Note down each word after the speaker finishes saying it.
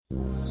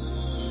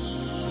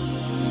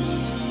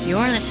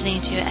You're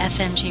listening to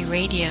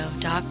fmgradio.com.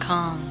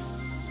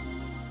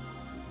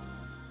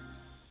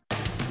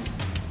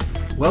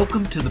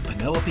 Welcome to the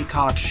Penelope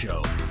Cox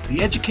Show,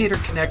 the educator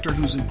connector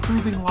who's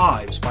improving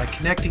lives by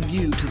connecting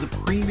you to the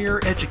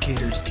premier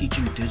educators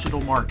teaching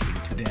digital marketing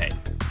today.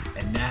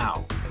 And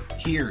now,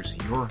 here's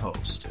your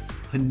host,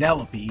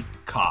 Penelope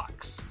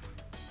Cox.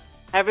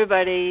 Hi,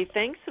 everybody.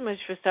 Thanks so much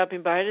for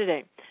stopping by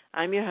today.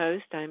 I'm your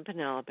host, I'm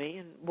Penelope,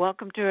 and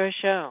welcome to our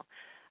show.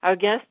 Our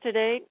guest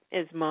today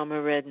is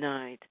MamaRed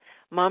Knight.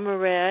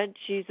 MamaRed,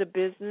 she's a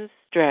business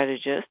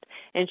strategist,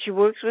 and she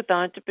works with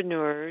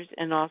entrepreneurs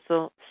and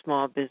also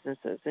small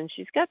businesses. And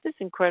she's got this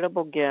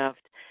incredible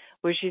gift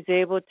where she's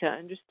able to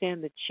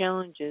understand the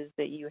challenges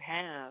that you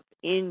have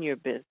in your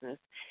business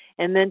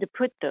and then to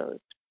put those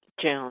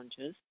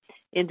challenges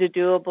into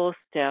doable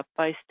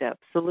step-by-step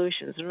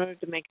solutions in order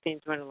to make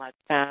things run a lot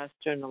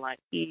faster and a lot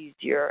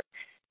easier.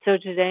 So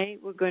today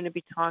we're going to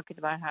be talking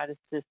about how to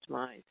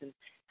systemize and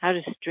how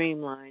to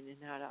streamline and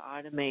how to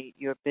automate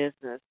your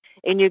business.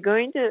 And you're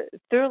going to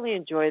thoroughly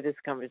enjoy this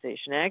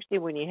conversation. Actually,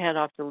 when you head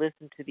off to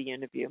listen to the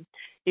interview,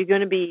 you're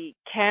going to be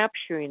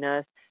capturing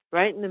us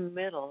right in the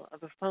middle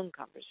of a phone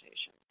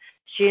conversation.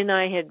 She and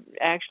I had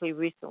actually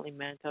recently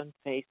met on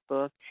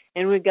Facebook,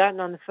 and we'd gotten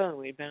on the phone.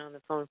 We'd been on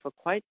the phone for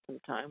quite some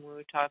time. We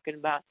were talking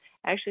about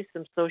actually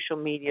some social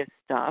media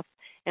stuff,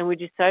 and we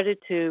decided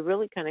to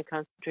really kind of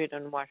concentrate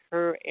on what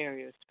her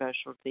area of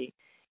specialty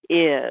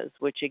is,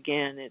 which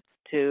again, it's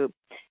to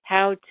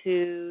how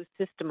to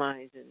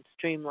systemize and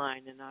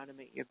streamline and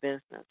automate your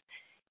business.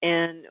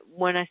 And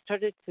when I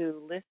started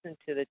to listen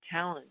to the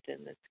talent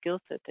and the skill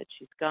set that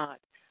she's got,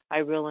 I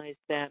realized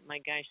that, my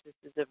gosh, this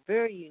is a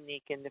very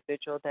unique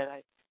individual that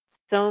I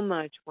so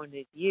much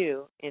wanted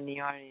you in the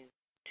audience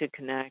to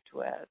connect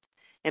with.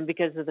 And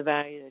because of the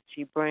value that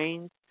she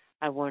brings,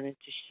 I wanted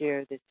to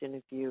share this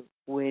interview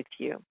with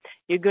you.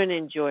 You're going to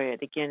enjoy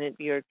it. Again,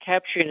 you're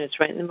capturing us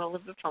right in the middle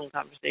of the phone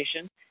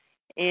conversation.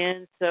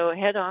 And so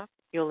head off.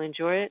 You'll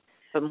enjoy it.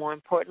 But more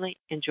importantly,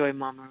 enjoy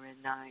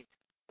MamaRed Knight.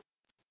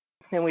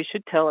 And we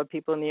should tell our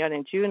people in the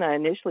audience, you and I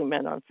initially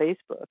met on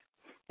Facebook.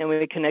 And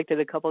we connected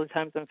a couple of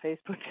times on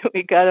Facebook.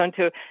 We got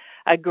onto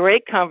a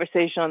great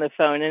conversation on the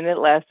phone, and it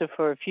lasted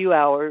for a few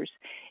hours.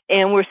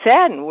 And we're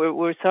saddened.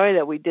 We're sorry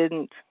that we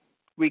didn't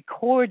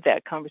record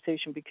that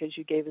conversation because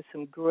you gave us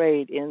some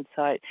great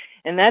insight.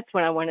 And that's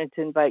when I wanted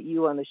to invite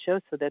you on the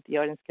show so that the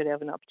audience could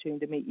have an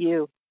opportunity to meet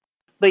you.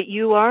 But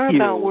you are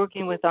about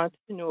working with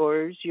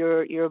entrepreneurs.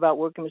 You're about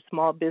working with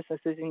small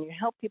businesses, and you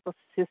help people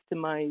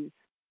systemize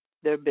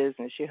their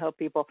business. You help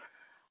people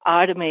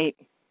automate,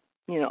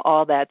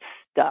 all that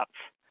stuff.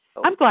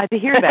 I'm glad to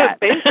hear that.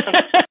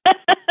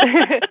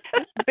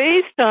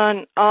 Based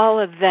on all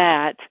of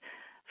that,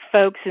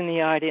 folks in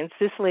the audience,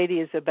 this lady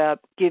is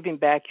about giving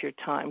back your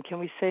time. Can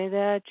we say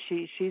that?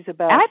 She's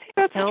about I think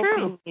that's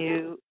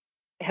true.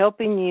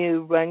 helping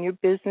you run your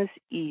business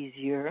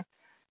easier,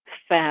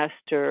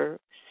 faster,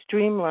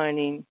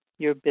 streamlining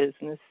your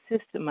business,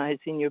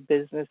 systemizing your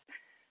business,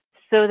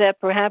 so that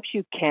perhaps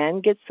you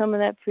can get some of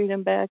that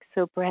freedom back,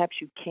 so perhaps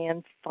you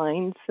can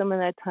find some of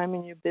that time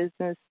in your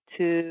business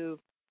to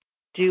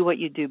do what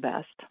you do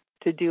best,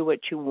 to do what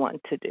you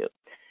want to do.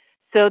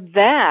 So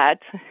that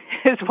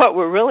is what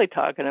we're really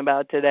talking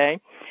about today.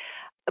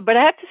 But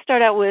I have to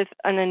start out with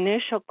an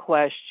initial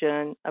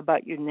question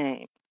about your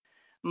name.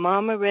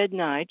 MamaRed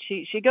Knight,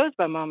 she goes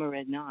by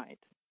MamaRed Knight.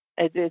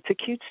 It's a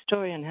cute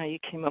story on how you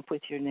came up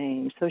with your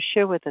name. So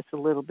share with us a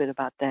little bit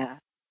about that.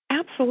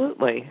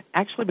 Absolutely.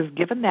 Actually, was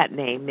given that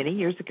name many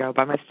years ago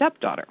by my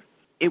stepdaughter.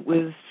 It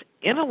was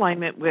in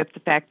alignment with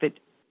the fact that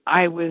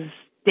I was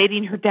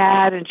dating her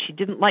dad, and she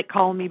didn't like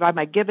calling me by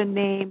my given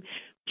name.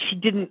 She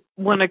didn't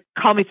want to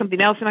call me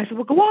something else. And I said,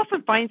 well, go off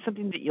and find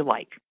something that you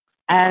like.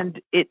 And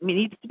it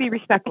needs to be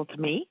respectful to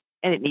me,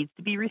 and it needs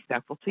to be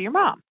respectful to your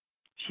mom.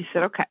 She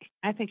said, okay.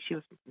 I think she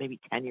was maybe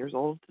 10 years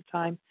old at the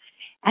time.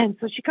 And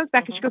so she comes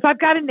back and she goes, I've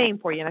got a name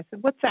for you. And I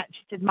said, what's that?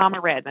 She said,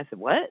 MamaRed. And I said,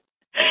 what?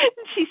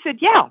 And she said,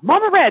 yeah,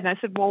 MamaRed. And I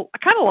said, well, I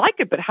kind of like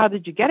it, but how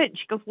did you get it? And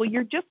she goes, well,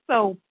 you're just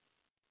so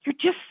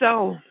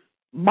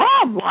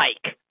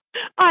mom-like.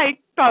 I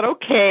thought,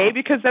 okay,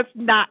 because that's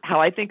not how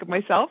I think of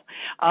myself.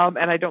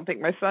 And I don't think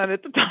my son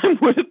at the time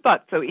would have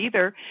thought so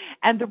either.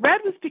 And the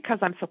red was because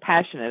I'm so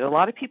passionate. A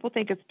lot of people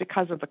think it's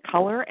because of the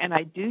color, and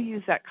I do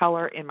use that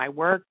color in my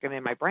work and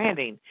in my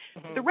branding.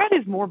 Mm-hmm. The red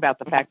is more about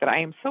the fact that I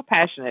am so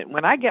passionate.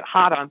 When I get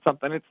hot on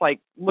something, it's like,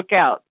 look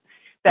out.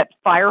 That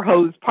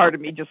Firehose part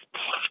of me just,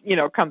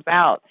 comes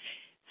out.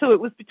 So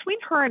it was between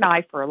her and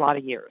I for a lot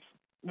of years.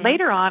 Mm-hmm.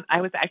 Later on, I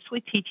was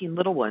actually teaching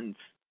little ones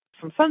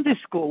some Sunday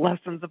school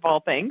lessons of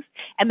all things,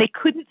 and they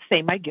couldn't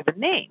say my given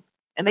name.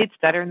 And they'd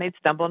stutter and they'd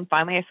stumble, and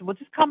finally I said, well,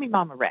 just call me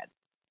MamaRed,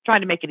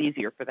 trying to make it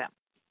easier for them.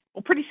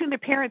 Well, pretty soon their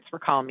parents were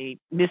calling me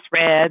Miss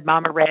Red,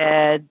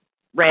 MamaRed,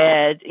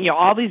 Red,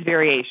 all these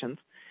variations.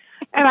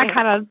 And I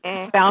kind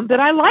of found that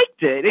I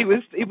liked it.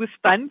 It was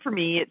fun for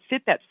me. It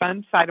fit that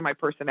fun side of my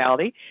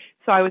personality.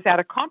 So I was at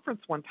a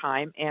conference one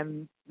time,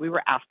 and we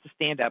were asked to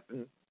stand up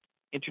and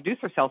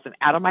introduce ourselves, and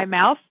out of my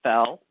mouth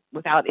fell,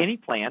 without any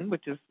plan,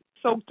 which is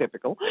so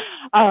typical.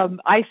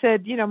 I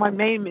said, my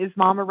name is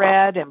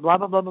MamaRed and blah,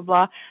 blah, blah, blah,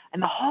 blah.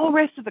 And the whole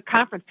rest of the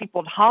conference,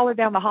 people would holler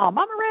down the hall,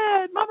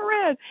 MamaRed,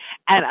 MamaRed.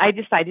 And I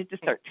decided to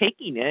start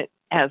taking it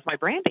as my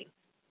branding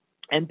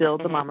and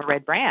build the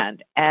MamaRed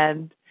brand.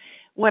 And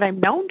what I'm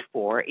known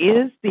for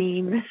is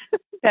being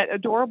that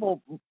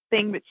adorable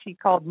thing that she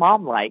called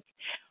mom-like.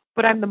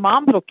 But I'm the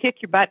mom that'll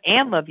kick your butt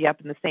and love you up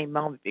in the same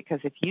moment,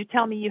 because if you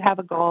tell me you have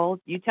a goal,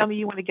 you tell me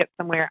you want to get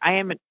somewhere, I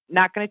am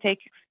not going to take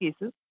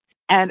excuses,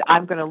 and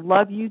I'm going to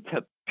love you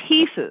to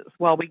pieces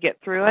while we get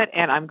through it,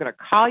 and I'm going to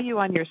call you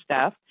on your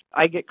stuff.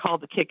 I get called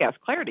the kick-ass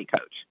clarity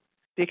coach,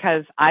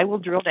 because I will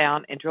drill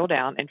down and drill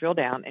down and drill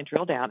down and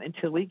drill down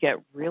until we get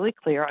really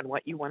clear on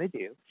what you want to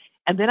do,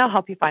 and then I'll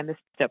help you find the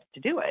steps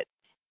to do it.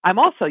 I'm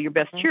also your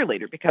best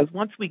cheerleader, because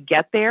once we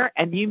get there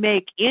and you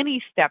make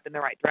any step in the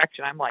right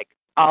direction, I'm like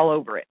all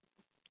over it.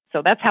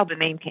 So that's how the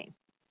name came.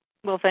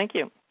 Well, thank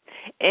you.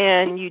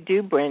 And you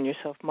do brand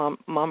yourself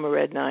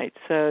MamaRed Night.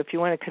 So if you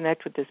want to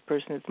connect with this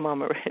person, it's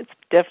MamaRed. It's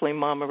definitely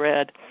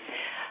MamaRed.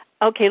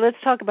 Okay, let's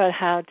talk about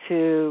how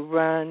to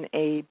run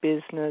a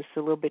business a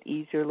little bit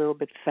easier, a little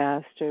bit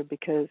faster,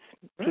 because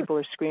people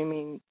are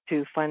screaming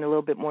to find a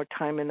little bit more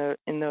time in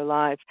their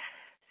life.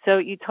 So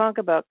you talk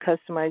about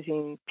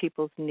customizing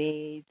people's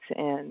needs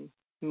and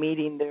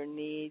meeting their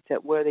needs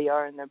at where they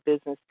are in their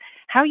business.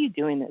 How are you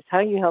doing this? How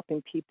are you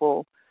helping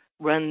people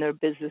run their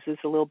businesses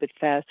a little bit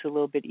faster, a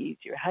little bit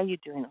easier? How are you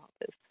doing all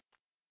this?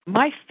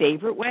 My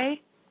favorite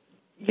way,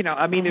 there's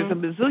a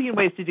bazillion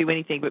ways to do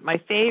anything, but my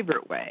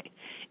favorite way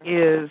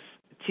is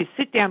to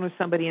sit down with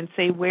somebody and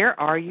say, where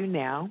are you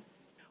now?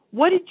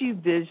 What did you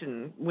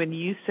vision when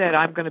you said,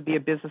 I'm going to be a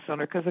business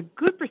owner? Because a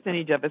good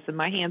percentage of us, and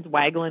my hands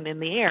waggling in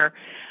the air,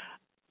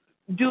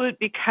 do it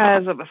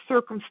because of a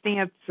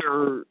circumstance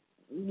or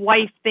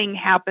life thing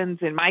happens.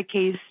 In my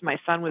case, my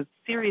son was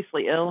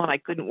seriously ill and I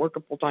couldn't work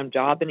a full-time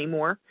job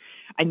anymore.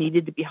 I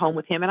needed to be home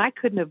with him, and I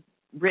couldn't have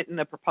written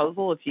a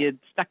proposal if you had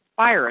stuck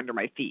fire under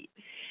my feet.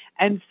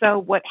 And so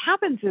what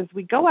happens is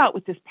we go out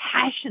with this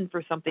passion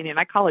for something, and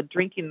I call it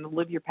drinking the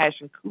Live Your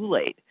Passion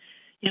Kool-Aid.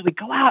 We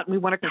go out and we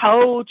want to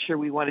coach, or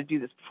we want to do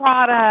this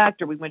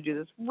product, or we want to do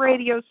this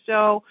radio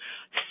show,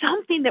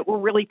 something that we're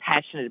really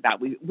passionate about.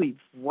 We've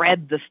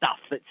read the stuff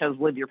that says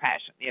live your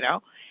passion,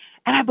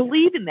 and I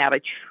believe in that.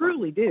 I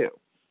truly do.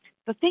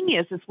 The thing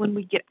is when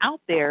we get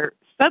out there,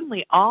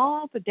 suddenly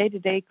all the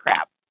day-to-day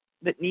crap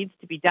that needs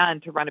to be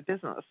done to run a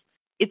business,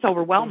 it's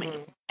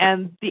overwhelming.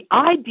 And the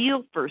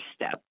ideal first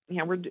step,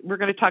 we're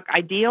going to talk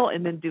ideal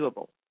and then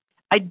doable.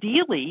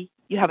 Ideally,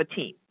 you have a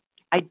team.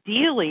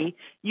 Ideally,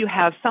 you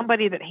have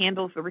somebody that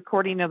handles the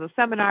recording of the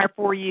seminar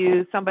for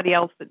you, somebody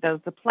else that does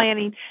the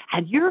planning,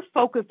 and you're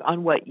focused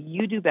on what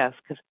you do best,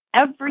 because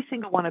every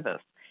single one of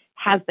us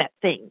has that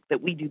thing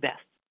that we do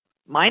best.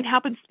 Mine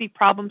happens to be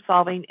problem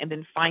solving and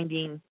then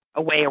finding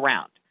a way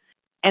around,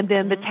 and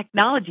then the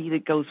technology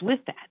that goes with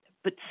that.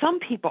 But some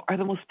people are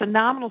the most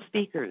phenomenal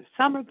speakers.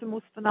 Some are the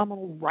most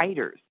phenomenal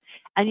writers,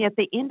 and yet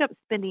they end up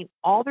spending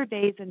all their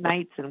days and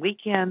nights and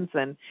weekends,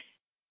 and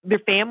their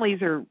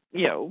families are,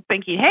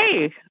 thinking,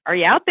 hey, are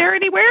you out there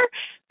anywhere?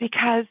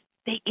 Because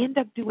they end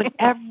up doing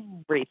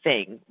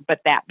everything but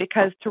that,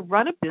 because to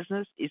run a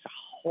business is a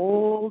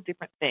whole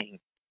different thing.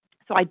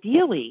 So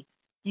ideally,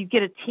 you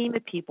get a team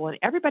of people, and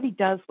everybody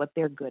does what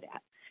they're good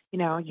at.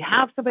 You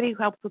have somebody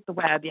who helps with the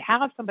web. You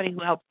have somebody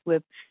who helps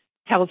with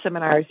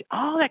teleseminars,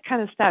 all that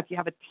kind of stuff. You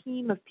have a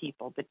team of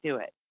people that do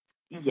it.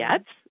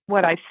 Yet,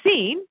 what I've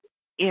seen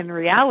in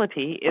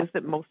reality is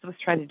that most of us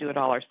try to do it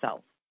all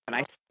ourselves. And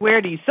I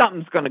swear to you,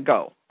 something's going to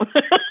go.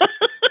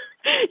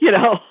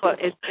 Well,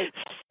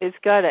 it's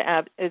got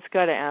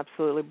to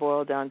absolutely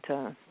boil down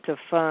to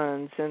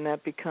funds, and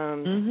that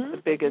becomes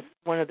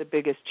one of the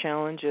biggest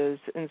challenges.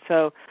 And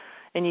so,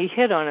 and you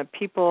hit on it.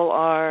 People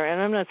are,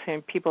 and I'm not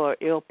saying people are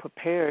ill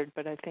prepared,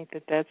 but I think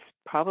that's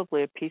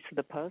probably a piece of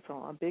the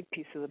puzzle, a big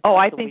piece of the puzzle. Oh,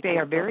 I think they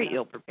are very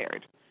ill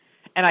prepared.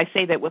 And I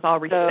say that with all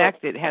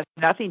respect. It has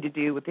nothing to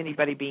do with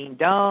anybody being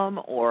dumb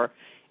or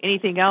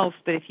anything else.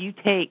 But if you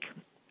take,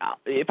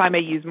 if I may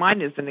use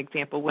mine as an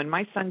example, when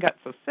my son got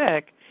so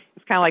sick,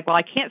 it's kind of like, well,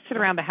 I can't sit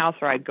around the house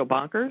or I'd go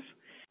bonkers.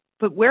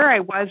 But where I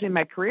was in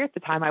my career at the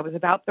time, I was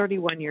about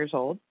 31 years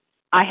old.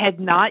 I had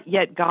not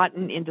yet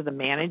gotten into the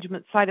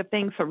management side of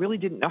things, so I really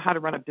didn't know how to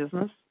run a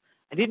business.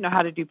 I didn't know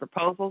how to do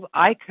proposals.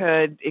 I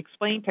could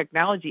explain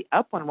technology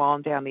up one wall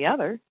and down the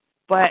other,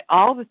 but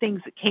all the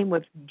things that came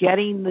with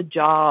getting the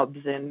jobs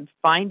and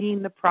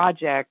finding the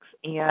projects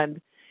and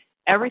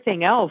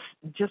everything else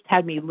just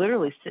had me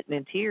literally sitting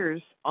in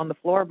tears on the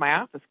floor of my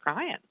office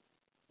crying.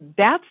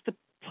 That's the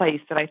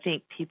place that I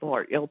think people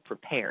are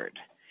ill-prepared.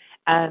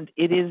 And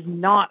it is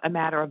not a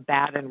matter of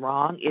bad and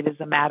wrong. It is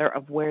a matter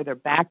of where their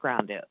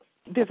background is.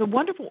 There's a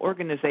wonderful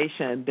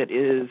organization that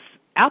is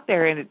out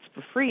there, and it's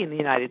for free in the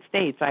United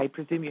States. I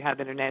presume you have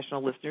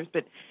international listeners,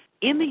 but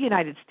in the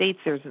United States,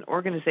 there's an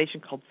organization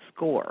called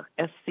SCORE,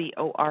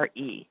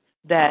 S-C-O-R-E,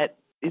 that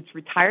it's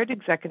retired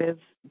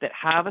executives that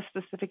have a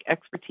specific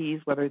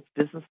expertise, whether it's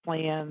business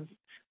plans,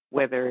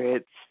 whether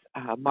it's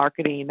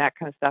marketing, that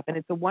kind of stuff. And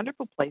it's a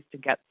wonderful place to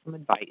get some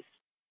advice.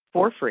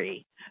 for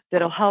free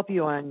that'll help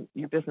you on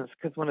your business,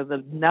 because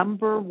the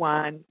number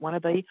one,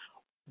 let's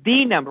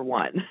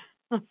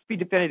be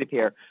definitive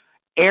here,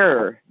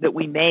 error that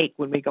we make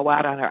when we go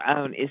out on our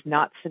own is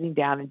not sitting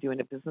down and doing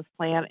a business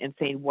plan and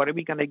saying, what are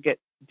we going to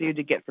do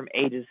to get from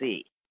A to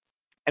Z?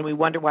 And we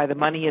wonder why the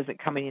money isn't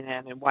coming in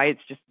and why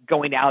it's just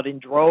going out in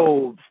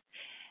droves.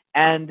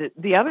 And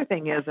the other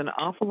thing is, an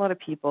awful lot of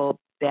people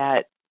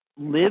that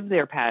live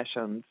their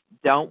passions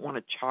don't want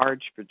to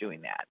charge for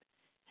doing that.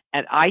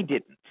 And I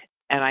didn't.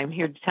 And I'm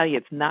here to tell you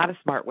it's not a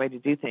smart way to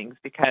do things,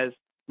 because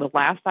the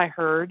last I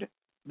heard,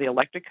 the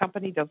electric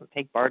company doesn't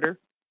take barter.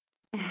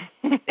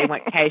 They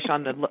want cash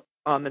on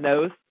the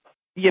nose.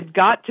 You've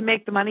got to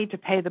make the money to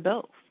pay the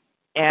bills.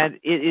 And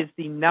it is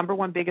the number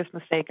one biggest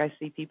mistake I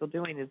see people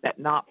doing, is that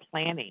not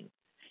planning.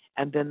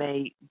 And then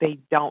they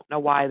don't know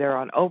why they're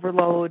on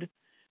overload.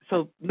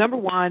 So number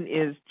one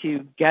is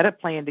to get a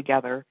plan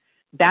together.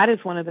 That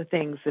is one of the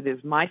things that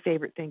is my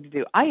favorite thing to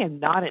do. I am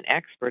not an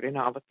expert in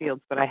all the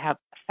fields, but I have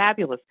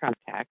fabulous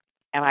contacts,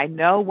 and I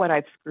know what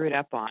I've screwed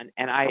up on.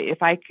 And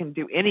if I can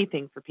do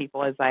anything for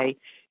people as I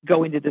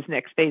go into this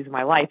next phase of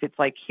my life, it's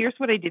like, here's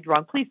what I did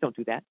wrong. Please don't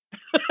do that.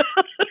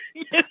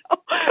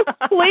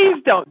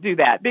 Please don't do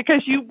that,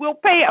 because you will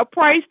pay a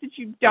price that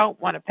you don't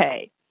want to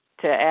pay.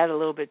 To add a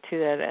little bit to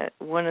that,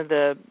 one of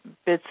the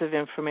bits of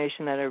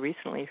information that I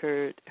recently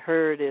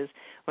heard is,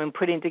 when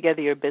putting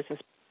together your business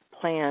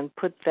plan,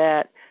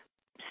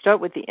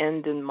 start with the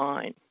end in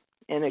mind.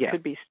 And it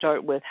could be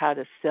start with how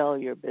to sell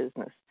your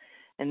business,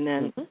 and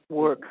then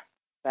work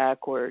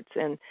backwards.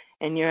 And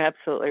you're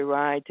absolutely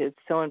right. It's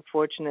so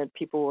unfortunate.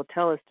 People will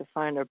tell us to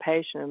find our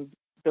passion and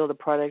build a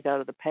product out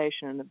of the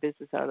passion and the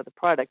business out of the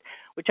product,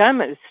 which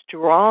I'm a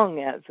strong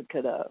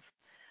advocate of.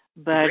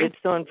 But it's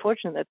so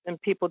unfortunate that then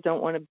people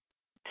don't want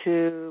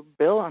to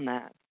bill on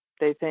that.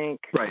 They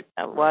think, right.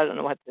 Well, I don't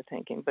know what they're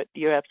thinking, but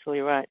you're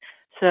absolutely right.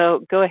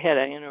 So go ahead.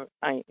 I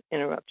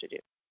interrupted you.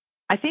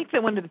 I think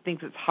that one of the things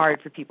that's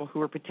hard for people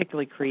who are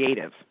particularly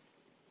creative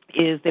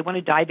is they want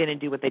to dive in and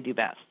do what they do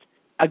best.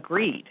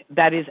 Agreed.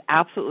 That is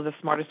absolutely the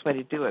smartest way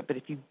to do it. But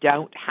if you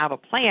don't have a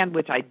plan,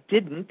 which I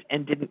didn't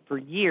for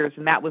years,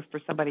 and that was for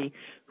somebody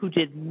who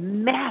did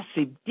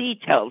massive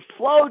detailed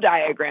flow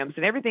diagrams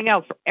and everything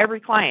else for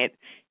every client,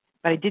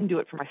 but I didn't do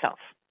it for myself.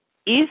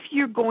 If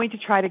you're going to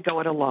try to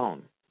go it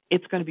alone,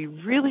 it's going to be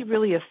really,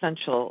 really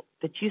essential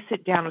that you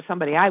sit down with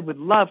somebody. I would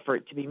love for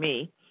it to be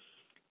me,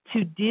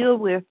 to deal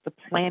with the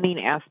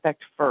planning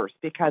aspect first,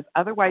 because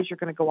otherwise you're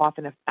going to go off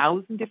in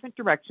 1,000 different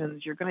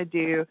directions. You're going to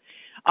do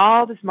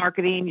all this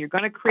marketing. You're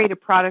going to create a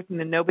product, and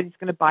then nobody's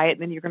going to buy it,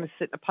 and then you're going to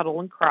sit in a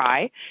puddle and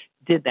cry.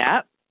 Did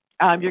that.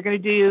 You're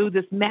going to do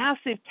this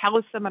massive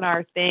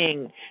teleseminar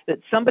thing that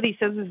somebody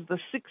says is the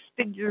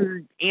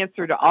 6-figure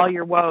answer to all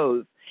your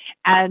woes.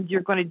 And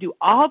you're going to do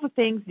all the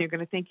things, and you're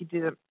going to think you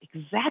do them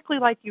exactly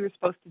like you were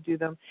supposed to do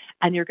them,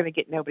 and you're going to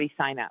get nobody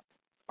sign up,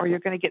 or you're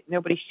going to get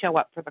nobody show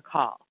up for the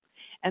call.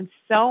 And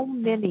so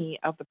many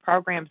of the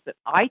programs that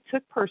I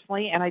took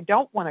personally, and I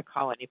don't want to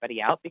call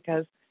anybody out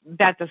because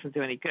that doesn't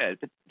do any good,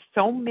 but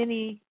so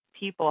many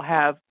people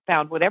have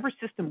found whatever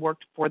system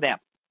worked for them.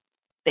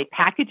 They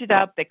package it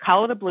up, they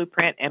call it a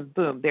blueprint, and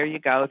boom, there you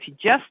go. If you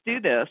just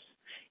do this,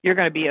 you're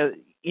going to be a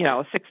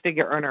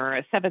 6-figure earner, or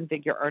a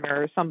 7-figure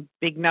earner, or some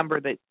big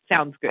number that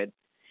sounds good.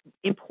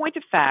 In point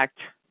of fact,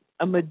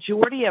 a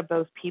majority of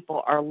those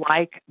people are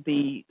like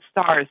the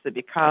stars that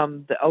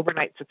become the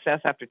overnight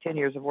success after 10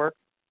 years of work.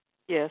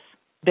 Yes.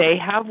 They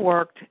have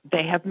worked,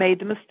 they have made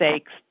the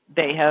mistakes,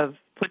 they have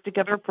put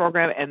together a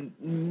program, and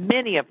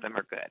many of them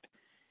are good.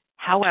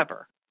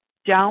 However,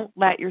 don't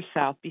let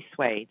yourself be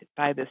swayed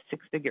by this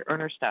 6-figure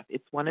earner stuff.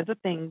 It's one of the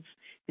things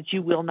that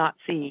you will not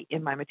see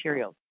in my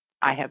materials.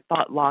 I have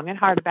thought long and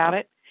hard about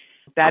it.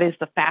 That is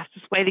the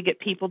fastest way to get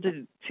people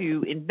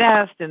to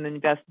invest and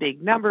invest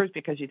big numbers,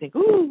 because you think,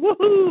 ooh,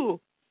 woohoo.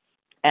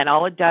 And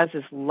all it does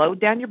is load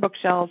down your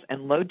bookshelves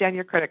and load down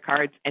your credit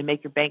cards and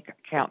make your bank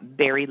account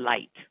very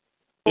light.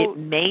 It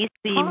may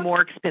seem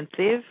more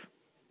expensive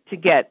to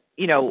get,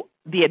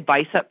 the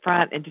advice up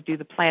front and to do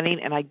the planning,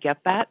 and I get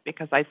that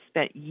because I've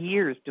spent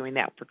years doing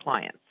that for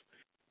clients.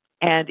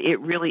 And it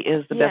really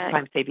is the best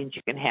time savings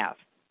you can have.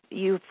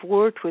 You've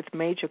worked with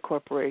major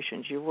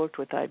corporations. You worked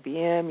with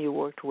IBM. You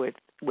worked with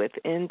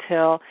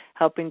Intel,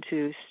 helping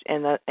to,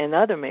 and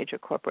other major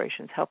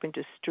corporations, helping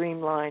to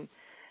streamline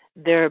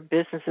their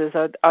businesses.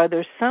 Are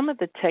there some of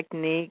the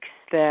techniques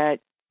that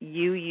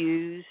you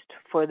used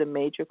for the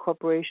major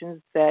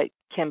corporations that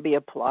can be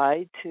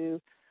applied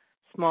to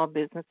small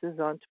businesses,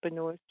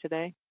 entrepreneurs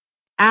today?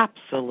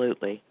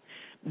 Absolutely.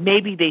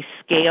 Maybe they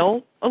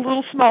scale a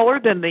little smaller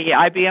than the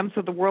IBMs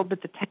of the world,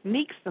 but the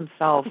techniques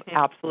themselves,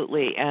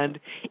 absolutely. And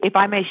if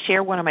I may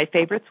share one of my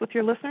favorites with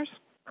your listeners?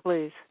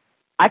 Please.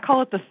 I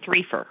call it the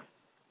threefer.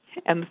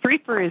 And the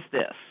threefer is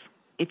this.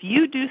 If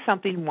you do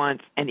something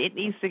once and it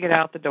needs to get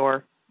out the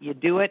door, you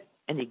do it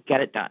and you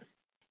get it done.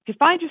 If you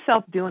find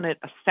yourself doing it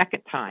a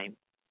second time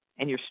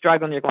and you're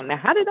struggling, you're going, now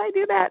how did I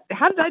do that?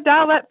 How did I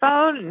dial that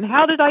phone? And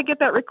how did I get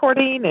that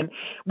recording? And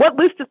what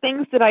list of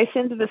things did I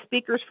send to the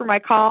speakers for my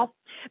call?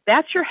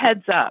 That's your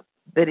heads up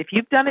that if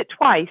you've done it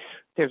twice,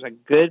 there's a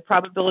good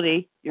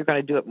probability you're going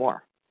to do it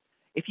more.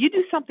 If you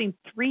do something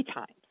 3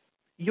 times,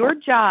 your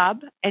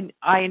job, and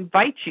I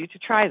invite you to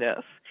try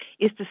this,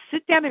 is to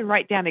sit down and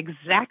write down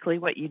exactly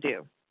what you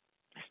do,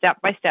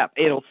 step by step.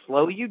 It'll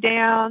slow you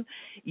down.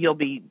 You'll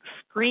be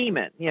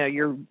screaming.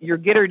 Your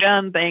get her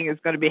done thing is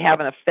going to be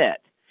having a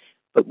fit.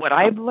 But what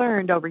I've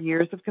learned over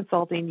years of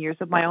consulting, years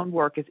of my own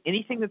work, is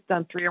anything that's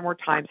done 3 or more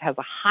times has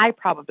a high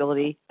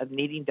probability of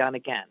needing done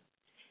again.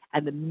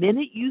 And the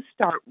minute you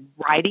start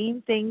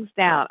writing things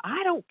down,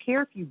 I don't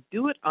care if you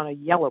do it on a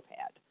yellow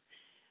pad,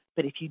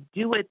 but if you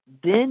do it,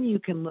 then you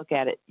can look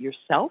at it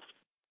yourself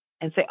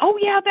and say, oh,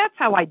 yeah, that's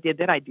how I did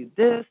that. I do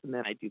this, and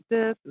then I do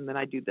this, and then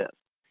I do this.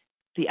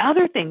 The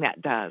other thing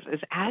that does is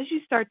as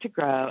you start to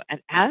grow and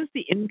as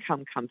the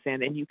income comes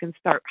in and you can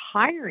start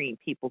hiring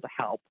people to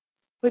help,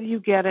 whether you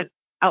get an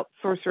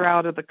outsourcer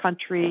out of the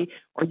country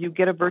or you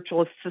get a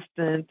virtual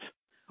assistant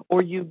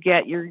or you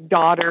get your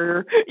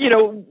daughter,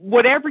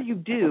 whatever you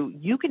do,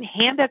 you can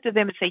hand that to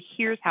them and say,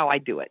 here's how I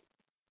do it.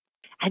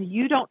 And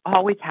you don't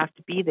always have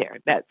to be there.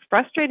 That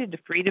frustrated to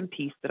freedom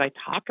piece that I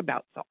talk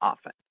about so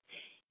often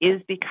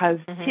is because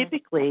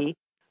typically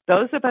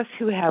those of us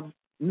who have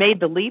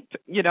made the leap,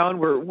 and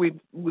we've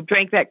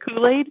drank that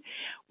Kool-Aid,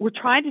 we're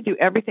trying to do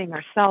everything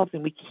ourselves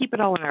and we keep it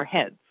all in our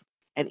heads.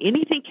 And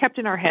anything kept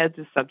in our heads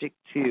is subject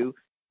to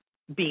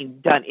being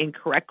done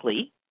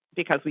incorrectly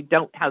because we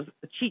don't have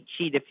a cheat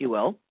sheet, if you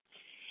will.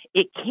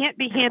 It can't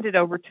be handed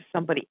over to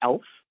somebody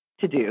else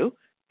to do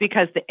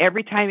because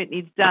every time it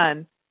needs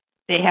done,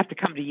 they have to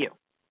come to you.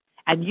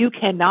 And you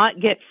cannot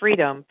get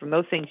freedom from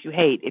those things you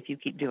hate if you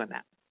keep doing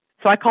that.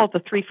 So I call it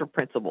the 3 for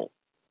principle.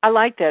 I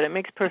like that. It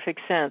makes perfect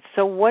sense.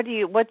 So what's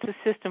the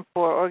system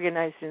for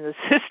organizing the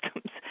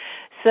systems?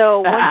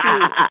 So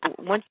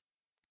once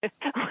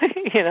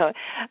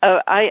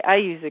I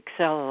use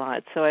Excel a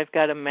lot, so I've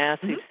got a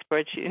massive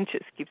spreadsheet and it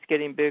just keeps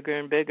getting bigger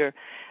and bigger.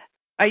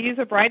 I use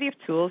a variety of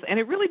tools, and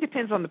it really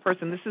depends on the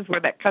person. This is where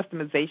that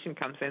customization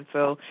comes in.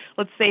 So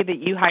let's say that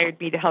you hired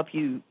me to help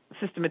you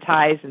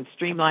systematize and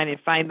streamline and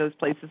find those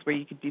places where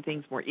you could do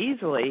things more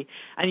easily,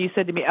 and you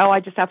said to me, oh,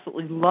 I just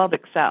absolutely love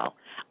Excel.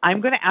 I'm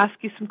going to ask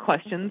you some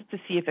questions to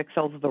see if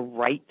Excel is the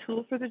right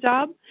tool for the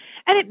job,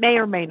 and it may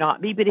or may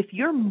not be, but if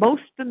you're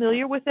most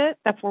familiar with it,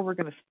 that's where we're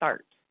going to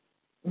start.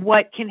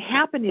 What can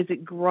happen is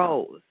it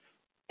grows.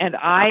 And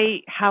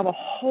I have a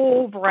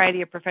whole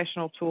variety of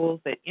professional tools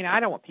that, I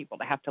don't want people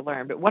to have to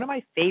learn. But one of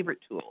my favorite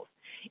tools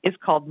is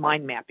called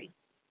mind mapping.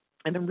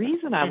 And the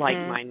reason I like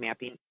mind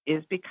mapping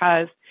is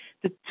because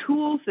the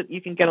tools that you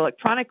can get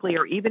electronically,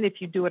 or even if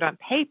you do it on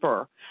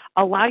paper,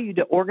 allow you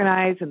to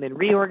organize and then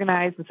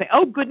reorganize and say,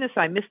 oh, goodness,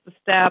 I missed a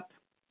step.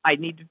 I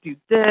need to do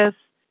this.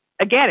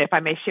 Again, if I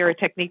may share a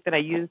technique that I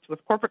used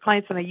with corporate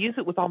clients, and I use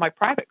it with all my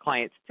private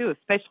clients too,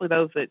 especially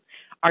those that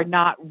are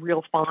not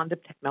real fond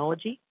of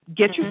technology,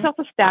 get yourself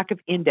a stack of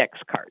index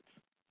cards.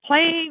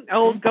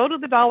 Go to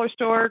the dollar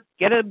store,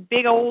 get a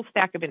big old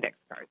stack of index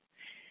cards.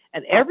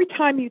 And every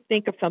time you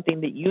think of something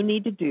that you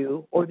need to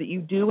do or that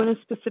you do in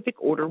a specific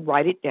order,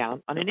 write it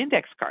down on an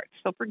index card.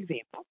 So, for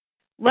example,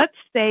 let's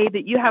say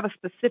that you have a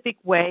specific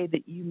way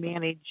that you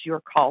manage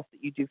your calls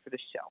that you do for the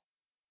show.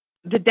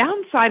 The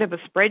downside of a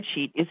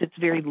spreadsheet is it's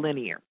very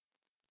linear.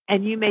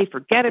 And you may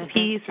forget a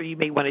piece or you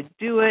may want to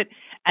do it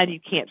and you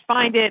can't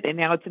find it, and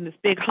now it's in this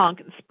big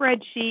honking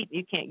spreadsheet.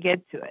 You can't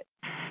get to it.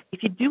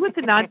 If you do it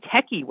the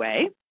non-techie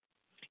way,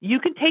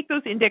 you can take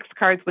those index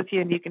cards with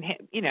you and you can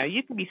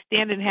be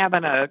standing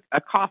having a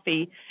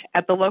coffee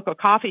at the local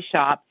coffee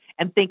shop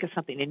and think of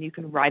something, and you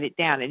can write it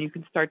down and you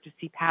can start to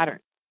see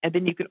patterns, and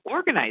then you can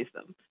organize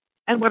them.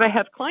 And what I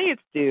have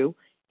clients do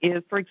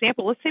is, for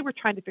example, let's say we're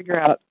trying to figure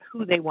out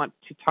who they want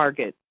to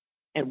target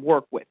and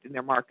work with in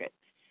their market.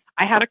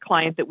 I had a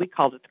client that we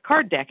called it the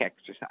card deck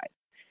exercise.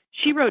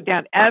 She wrote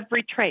down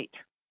every trait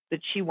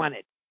that she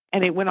wanted,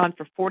 and it went on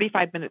for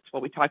 45 minutes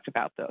while we talked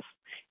about this.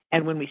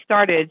 And when we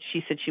started,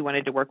 she said she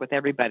wanted to work with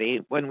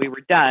everybody. When we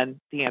were done,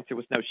 the answer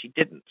was no, she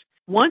didn't.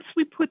 Once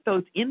we put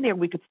those in there,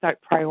 we could start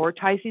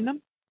prioritizing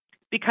them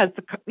because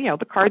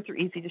the cards are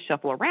easy to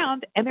shuffle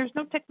around, and there's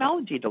no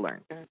technology to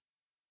learn.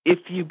 If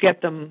you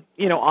get them,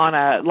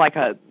 on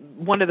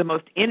one of the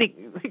most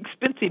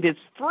inexpensive is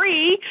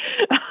free,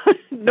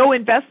 no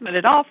investment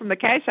at all from the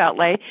cash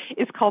outlay,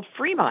 is called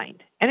FreeMind,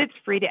 and it's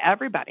free to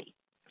everybody.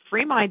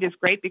 FreeMind is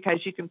great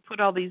because you can put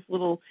all these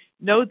little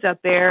nodes up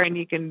there and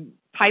you can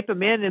type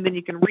them in and then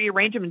you can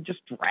rearrange them and just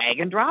drag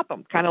and drop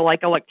them, kind of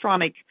like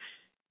electronic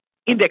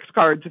index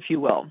cards, if you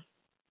will.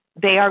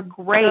 They are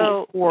great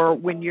for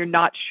when you're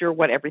not sure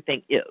what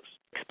everything is.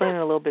 Explain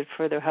a little bit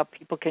further how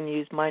people can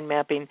use mind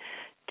mapping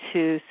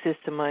to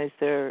systemize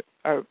their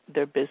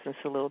business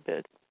a little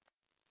bit.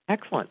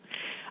 Excellent.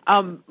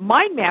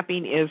 Mind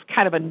mapping is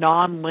kind of a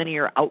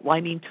non-linear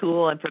outlining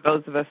tool, and for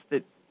those of us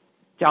that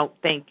don't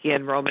think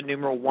in Roman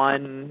numeral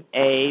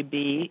 1A,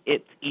 B,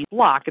 it's a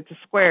block. It's a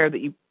square that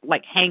you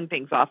hang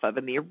things off of,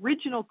 and the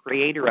original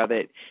creator of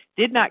it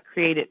did not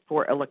create it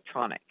for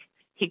electronic.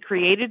 He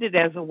created it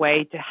as a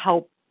way to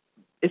help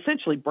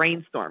essentially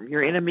brainstorm.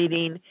 You're in a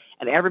meeting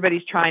and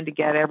everybody's trying to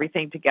get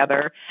everything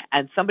together,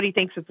 and somebody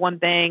thinks of one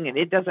thing and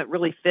it doesn't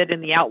really fit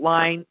in the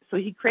outline. So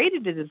he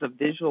created it as a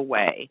visual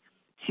way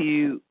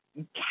to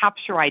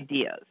capture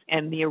ideas.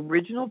 And the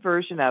original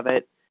version of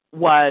it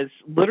was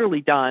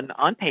literally done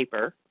on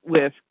paper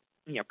with,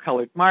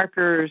 colored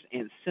markers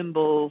and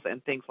symbols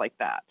and things like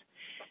that.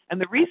 And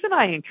the reason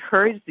I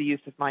encourage the use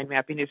of mind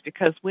mapping is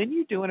because when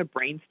you're doing a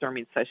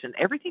brainstorming session,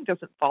 everything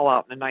doesn't fall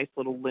out in a nice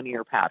little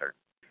linear pattern.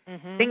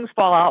 Mm-hmm. Things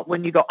fall out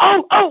when you go,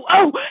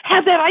 oh,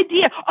 have that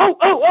idea,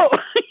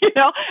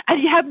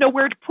 and you have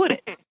nowhere to put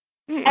it.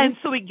 Mm-hmm. And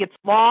so it gets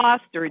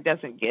lost, or it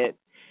doesn't get,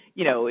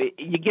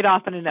 you get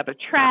off on another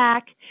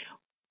track.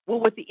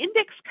 Well, with the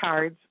index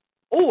cards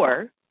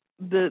or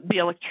the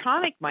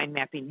electronic mind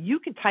mapping, you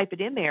can type it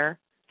in there,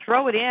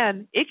 throw it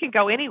in, it can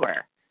go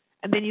anywhere.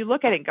 And then you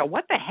look at it and go,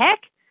 what the heck?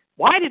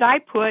 Why did I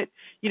put,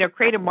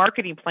 create a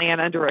marketing plan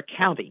under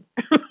accounting,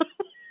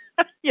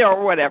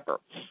 or whatever.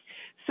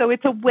 So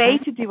it's a way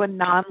to do a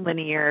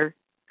nonlinear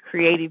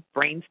creative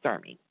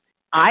brainstorming.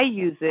 I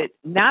use it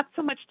not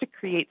so much to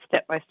create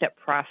step-by-step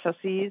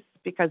processes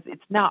because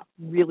it's not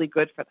really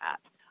good for that.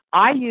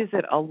 I use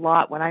it a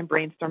lot when I'm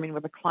brainstorming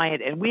with a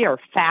client, and we are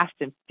fast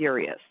and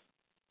furious,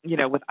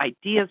 with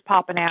ideas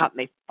popping out, and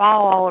they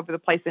fall all over the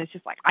place, and it's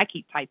just like I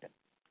keep typing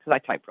because I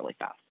type really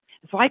fast.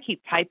 So I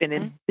keep typing,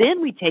 and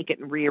then we take it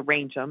and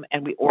rearrange them,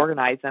 and we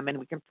organize them, and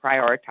we can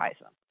prioritize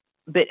them.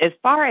 But as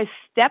far as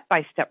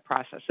step-by-step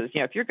processes,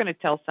 if you're going to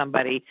tell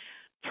somebody,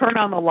 turn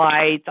on the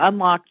lights,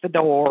 unlock the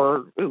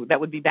door, that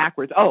would be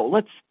backwards. Oh,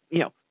 let's,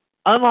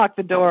 unlock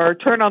the door,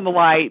 turn on the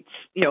lights,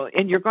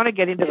 and you're going to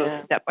get into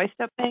those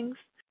step-by-step things.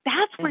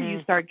 That's where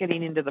you start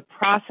getting into the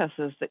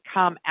processes that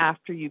come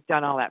after you've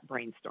done all that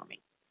brainstorming.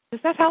 Does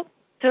that help?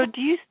 So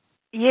do you...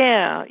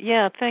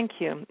 Yeah, thank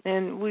you.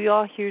 And we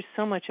all hear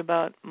so much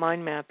about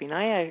mind mapping.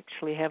 I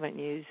actually haven't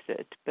used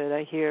it, but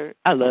I hear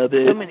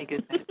so many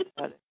good things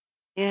about it.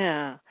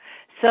 Yeah.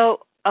 So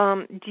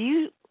do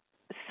you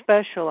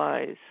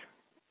specialize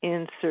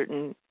in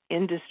certain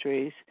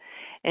industries,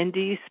 and do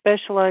you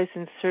specialize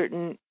in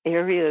certain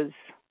areas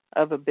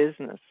of a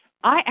business?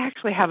 I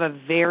actually have a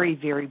very,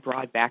 very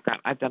broad background.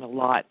 I've done a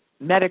lot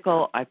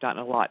medical, I've done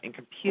a lot in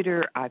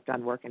computer, I've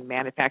done work in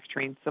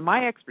manufacturing. So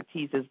my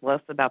expertise is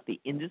less about the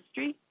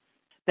industry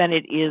than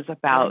it is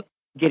about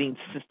getting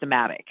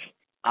systematic.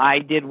 I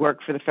did work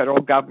for the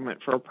federal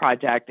government for a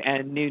project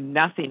and knew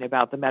nothing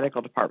about the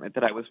medical department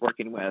that I was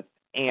working with.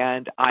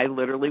 And I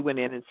literally went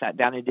in and sat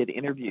down and did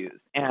interviews.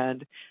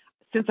 And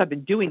since I've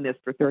been doing this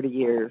for 30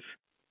 years,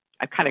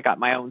 I've kind of got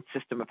my own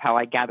system of how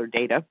I gather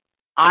data.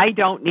 I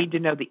don't need to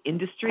know the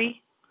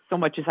industry so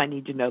much as I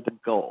need to know the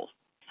goals.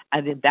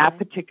 And in that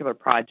particular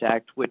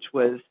project, which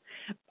was,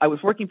 I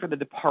was working for the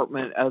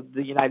Department of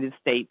the United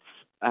States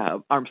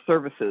Armed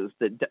Services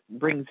that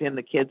brings in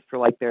the kids for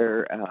like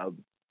their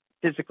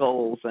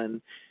physicals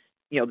and,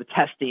 the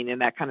testing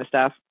and that kind of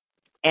stuff.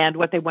 And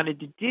what they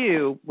wanted to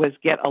do was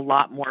get a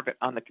lot more of it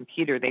on the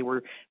computer. They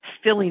were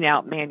filling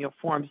out manual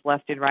forms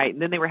left and right,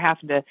 and then they were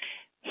having to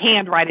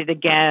handwrite it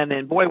again.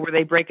 And boy, were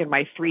they breaking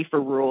my 3-for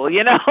rule,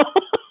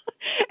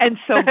 And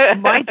so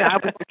my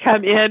job was to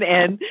come in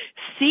and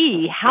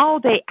see how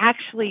they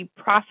actually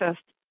processed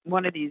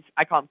one of these,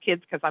 I call them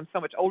kids because I'm so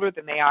much older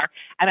than they are,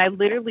 and I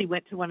literally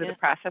went to one of the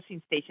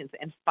processing stations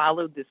and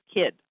followed this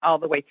kid all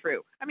the way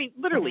through. I mean,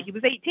 literally, he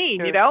was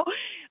 18,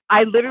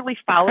 I literally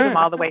followed him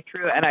all the way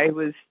through, and I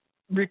was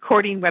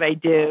recording what I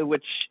did,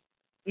 which,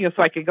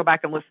 so I could go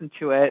back and listen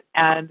to it.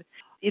 And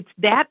it's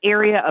that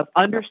area of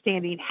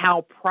understanding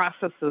how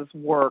processes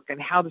work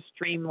and how to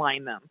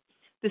streamline them.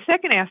 The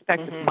second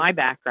aspect of my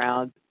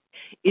background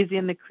is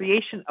in the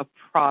creation of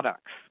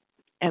products.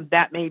 And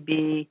that may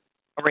be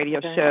a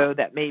radio show,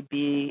 that may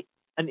be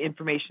an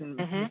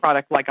information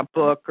product like a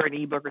book or an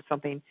ebook or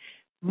something.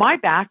 My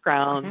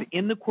background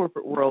in the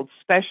corporate world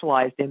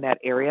specialized in that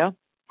area.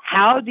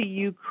 How do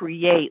you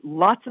create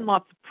lots and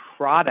lots of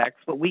products,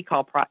 what we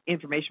call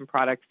information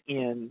products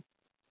in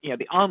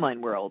the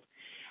online world?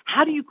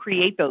 How do you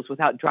create those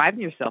without driving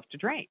yourself to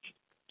drink?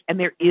 And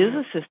there is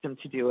a system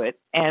to do it,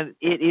 and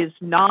it is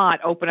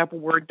not open up a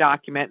Word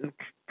document and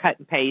cut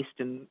and paste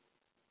and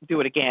do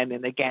it again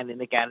and again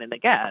and again and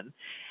again.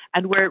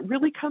 And where it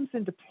really comes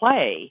into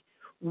play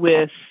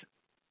with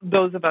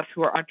those of us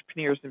who are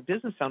entrepreneurs and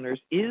business owners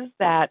is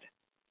that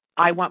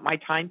I want my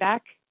time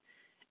back,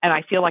 and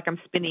I feel like I'm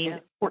spending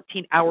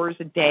 14 hours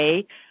a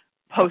day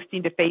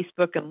posting to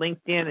Facebook and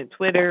LinkedIn and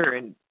Twitter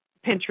and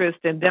Pinterest,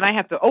 and then I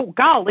have to,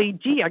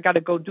 I got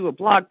to go do a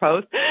blog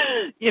post.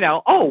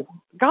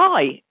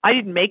 I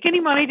didn't make any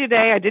money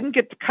today. I didn't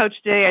get to coach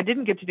today. I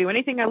didn't get to do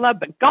anything I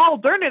love, but gall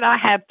darn it, I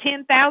have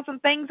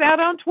 10,000 things out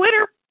on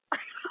Twitter.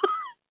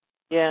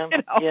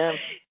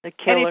 The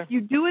killer. And if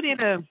you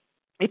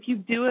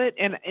do it,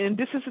 and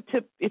this is a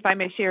tip, if I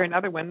may share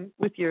another one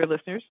with your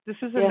listeners, this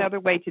is another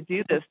way to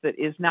do this that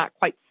is not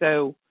quite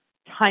so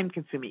time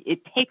consuming. It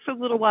takes a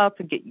little while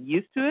to get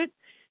used to it,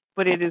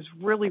 but it is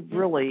really,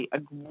 really a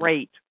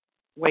great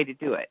way to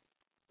do it.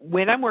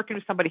 When I'm working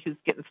with somebody who's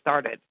getting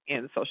started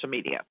in social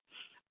media,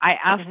 I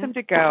ask them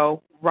to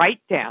go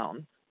write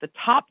down the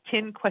top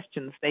 10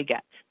 questions they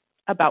get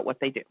about what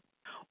they do,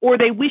 or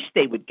they wish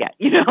they would get.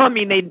 I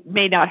mean, they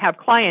may not have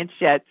clients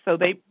yet, so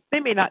they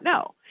may not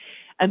know.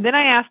 And then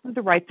I ask them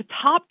to write the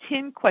top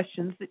 10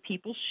 questions that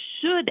people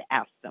should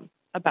ask them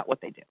about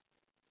what they do.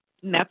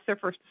 And that's their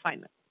first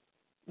assignment.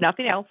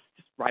 Nothing else,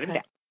 just write them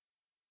down.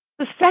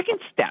 The second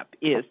step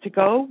is to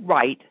go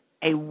write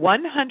a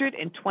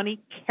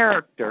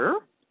 120-character,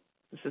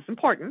 this is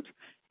important,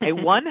 a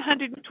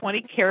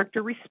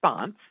 120-character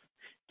response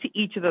to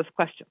each of those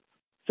questions.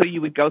 So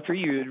you would go through,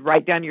 you would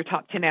write down your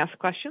top 10 asked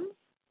questions,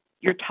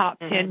 your top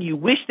 10 you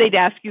wish they'd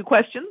ask you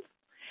questions,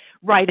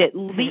 write at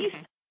least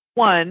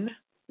one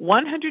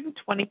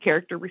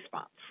 120-character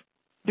response.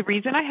 The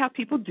reason I have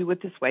people do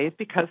it this way is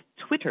because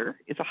Twitter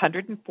is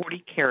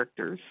 140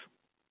 characters,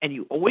 and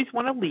you always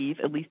want to leave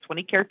at least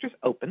 20 characters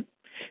open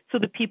so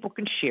that people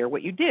can share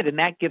what you did, and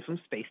that gives them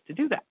space to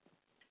do that.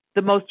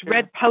 The most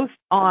read posts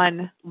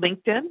on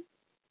LinkedIn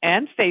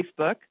and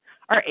Facebook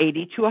are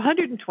 80 to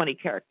 120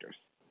 characters.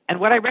 And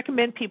what I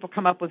recommend people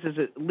come up with is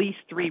at least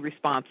 3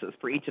 responses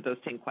for each of those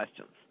 10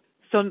 questions.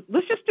 So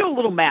let's just do a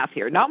little math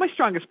here. Not my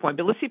strongest point,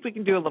 but let's see if we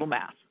can do a little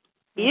math.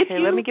 Okay,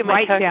 let me get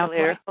my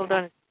calculator. Hold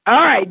on. All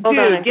right,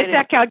 get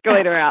that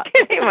calculator out.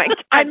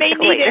 I may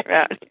need it.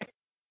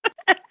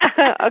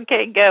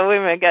 Okay, go. Wait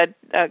a minute.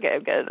 Okay,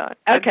 I've got it on.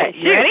 Okay,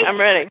 you ready? I'm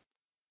ready.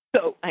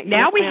 So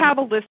now we have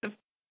a list of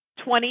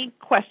 20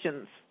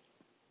 questions,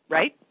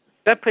 right?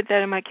 Did I put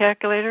that in my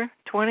calculator?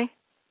 20?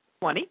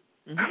 20.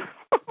 And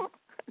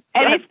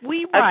if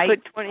we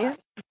write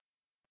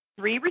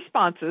 3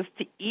 responses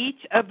to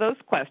each of those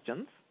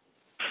questions,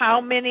 how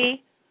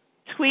many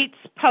tweets,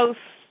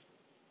 posts,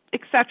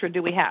 etc.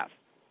 do we have?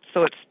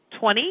 So it's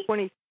 20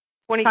 times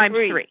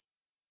 3.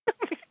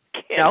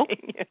 No.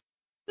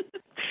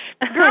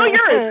 Girl,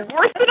 you're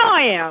worse than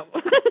I am.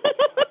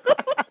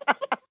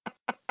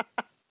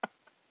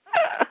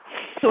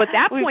 So at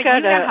that point, you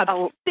now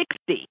have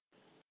 60.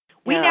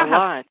 We now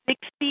have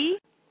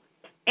 60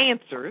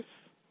 answers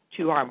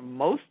to our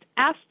most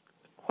asked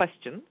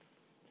questions,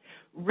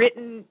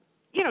 written,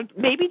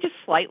 maybe just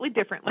slightly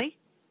differently,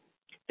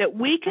 that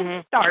we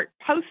can start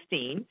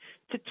posting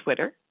to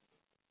Twitter,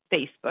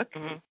 Facebook,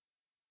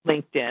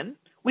 LinkedIn.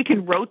 We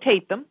can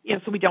rotate them,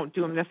 so we don't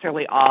do them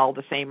necessarily all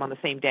the same on the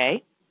same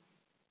day.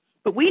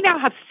 But we now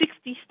have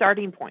 60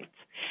 starting points.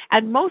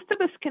 And most of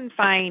us can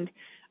find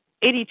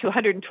 80 to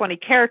 120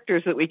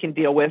 characters that we can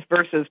deal with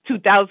versus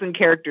 2,000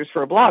 characters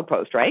for a blog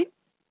post, right?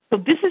 So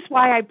this is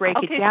why I break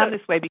it down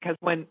this way, because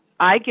when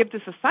I give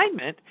this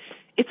assignment,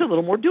 it's a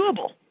little more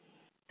doable.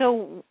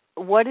 So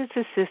what is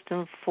the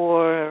system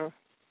for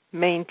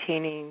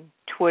maintaining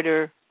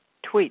Twitter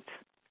tweets?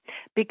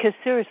 Because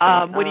seriously,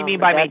 what do you mean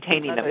by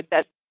maintaining them?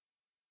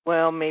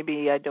 Well,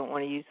 maybe I don't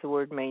want to use the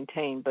word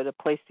maintain, but a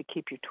place to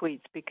keep your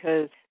tweets,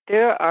 because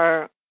there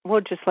are,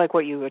 just like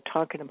what you were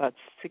talking about,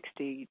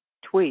 60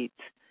 tweets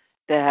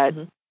that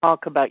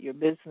talk about your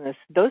business.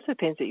 Those are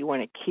things that you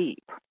want to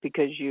keep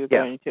because you're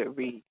going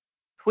to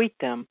retweet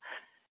them.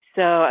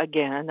 So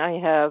again, I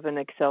have an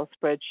Excel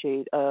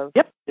spreadsheet of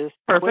this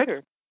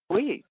Twitter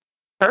tweet.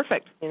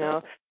 Perfect.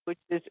 Which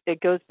is,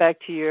 it goes back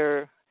to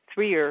your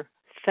 3-year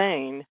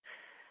thing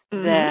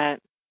that,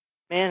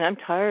 man, I'm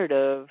tired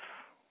of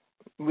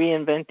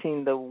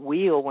reinventing the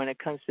wheel when it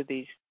comes to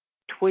these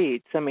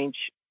tweets. I mean,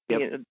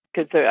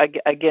 because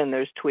again,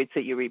 there's tweets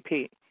that you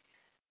repeat.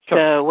 Sure.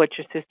 So what's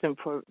your system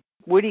for,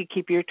 where do you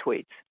keep your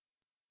tweets?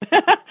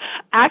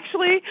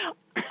 Actually,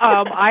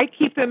 I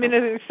keep them in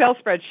an Excel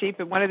spreadsheet,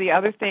 but one of the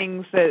other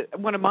things that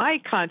one of my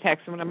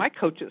contacts and one of my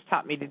coaches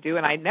taught me to do,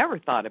 and I never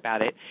thought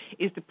about it,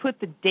 is to put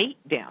the date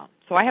down.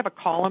 So I have a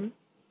column,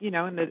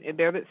 in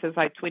there that says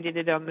I tweeted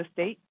it on this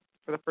date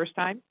for the first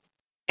time.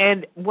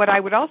 And what I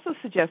would also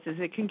suggest is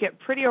it can get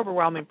pretty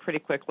overwhelming pretty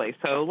quickly.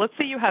 So let's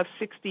say you have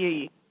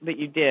 60 that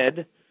you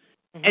did,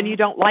 and you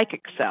don't like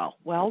Excel.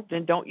 Well,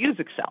 then don't use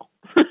Excel.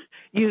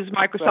 Use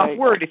Microsoft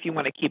Word if you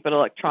want to keep it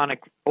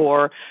electronic,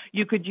 or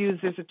you could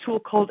there's a tool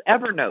called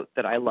Evernote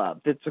that I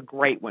love that's a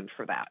great one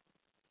for that.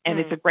 And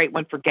it's a great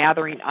one for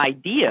gathering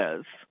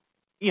ideas,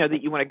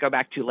 that you want to go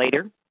back to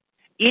later.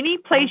 Any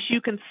place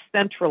you can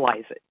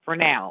centralize it for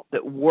now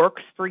that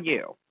works for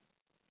you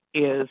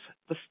is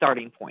the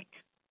starting point.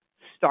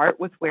 Start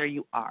with where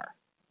you are,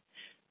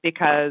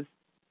 because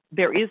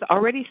there is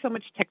already so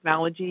much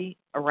technology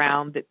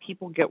around that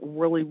people get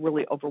really,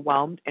 really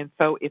overwhelmed. And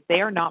so if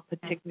they are not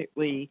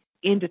particularly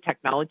into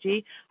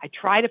technology, I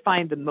try to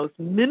find the most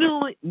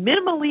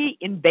minimally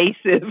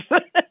invasive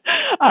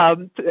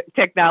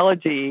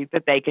technology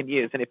that they can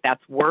use. And if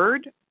that's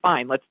Word,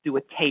 fine, let's do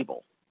a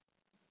table.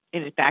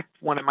 And in fact,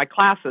 one of my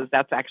classes,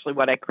 that's actually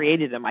what I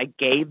created them. I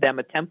gave them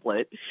a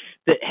template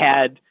that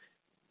had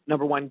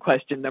number 1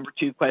 question, number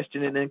 2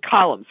 question, and then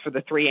columns for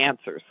the 3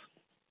 answers,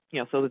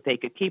 so that they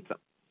could keep them.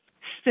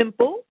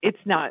 Simple. It's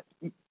not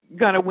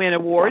going to win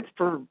awards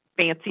for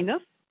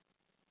fanciness.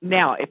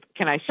 Now,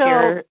 can I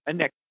share a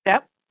next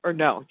step, or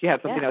no? Do you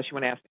have something else you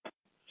want to ask me?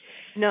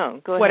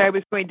 No, go ahead. What I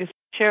was going to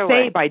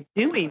say by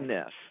doing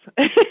this,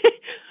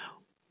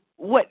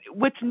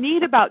 what's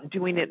neat about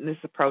doing it in this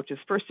approach is,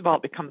 first of all,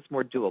 it becomes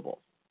more doable.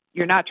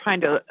 You're not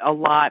trying to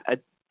allot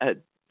a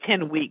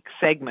 10-week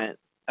segment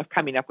of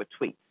coming up with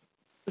tweets.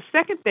 The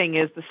second thing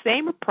is the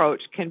same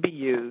approach can be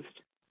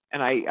used,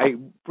 and I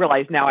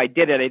realize now I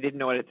did it, I didn't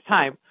know it at the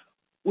time,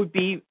 would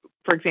be,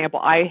 for example,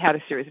 I had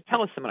a series of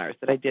teleseminars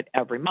that I did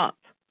every month.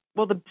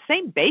 Well, the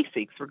same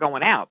basics were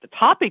going out. The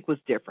topic was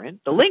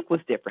different, the link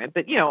was different,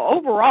 but,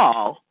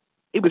 overall,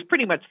 it was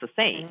pretty much the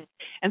same. Mm-hmm.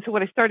 And so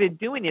what I started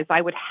doing is I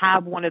would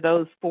have one of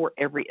those for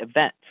every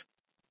event.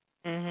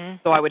 Mm-hmm.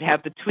 So I would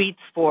have the tweets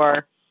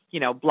for,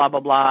 blah, blah,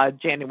 blah,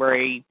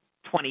 January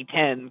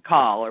 2010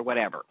 call or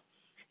whatever.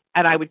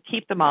 And I would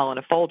keep them all in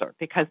a folder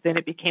because then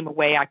it became a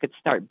way I could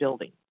start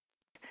building.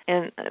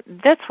 And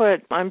that's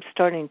what I'm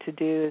starting to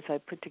do is I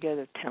put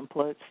together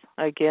templates.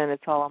 Again,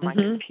 it's all on my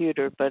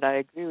computer, but I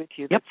agree with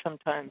you that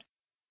sometimes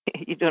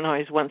you don't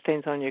always want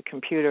things on your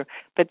computer,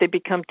 but they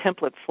become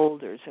template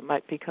folders. It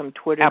might become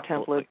Twitter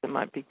templates. It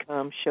might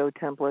become show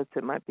templates.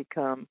 It might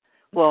become,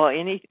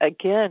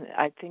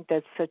 I think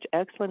that's such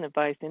excellent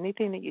advice.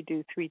 Anything that you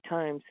do 3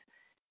 times,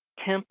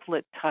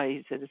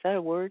 templatize it. Is that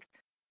a word?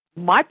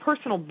 My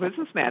personal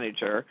business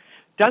manager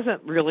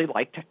doesn't really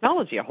like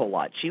technology a whole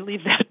lot. She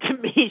leaves that to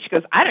me. She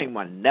goes, I don't even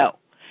want to know.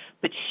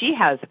 But she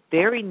has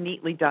very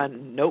neatly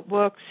done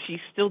notebooks. She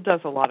still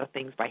does a lot of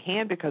things by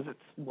hand because it's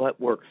what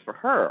works for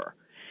her.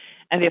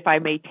 And if I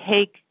may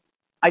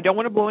I don't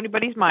want to blow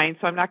anybody's mind,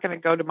 so I'm not going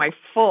to go to my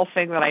full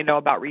thing that I know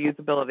about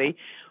reusability.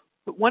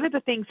 But one of the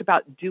things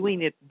about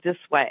doing it this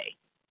way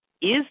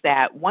is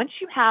that once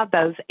you have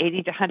those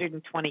 80 to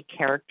 120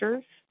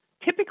 characters,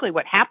 typically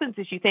what happens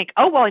is you think,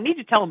 I need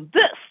to tell them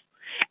this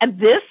and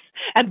this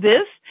and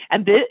this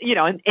and this,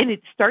 and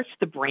it starts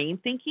the brain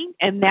thinking.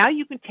 And now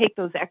you can take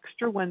those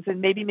extra ones and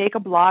maybe make a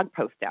blog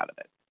post out of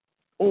it.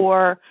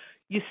 Or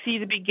you see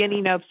the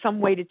beginning of some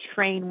way to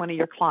train one of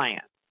your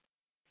clients.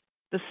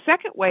 The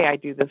second way I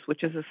do this,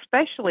 which is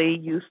especially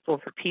useful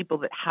for people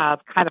that have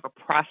kind of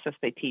a process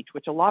they teach,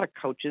 which a lot of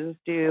coaches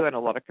do and a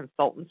lot of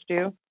consultants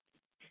do,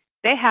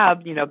 they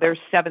have, their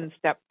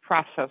 7-step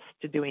process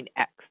to doing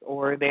X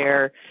or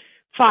their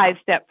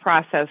 5-step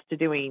process to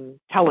doing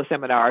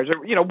teleseminars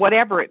or,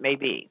 whatever it may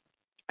be.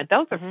 And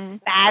those are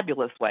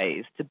fabulous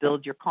ways to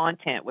build your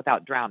content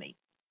without drowning,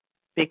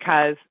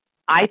 because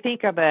I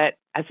think of it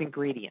as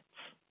ingredients.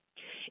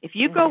 If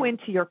you go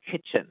into your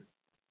kitchen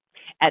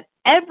and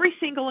every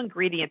single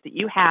ingredient that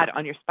you had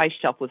on your spice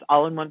shelf was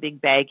all in one big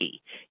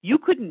baggie, you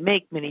couldn't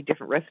make many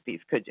different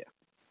recipes, could you?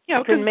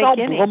 Because it's all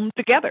blummed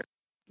together.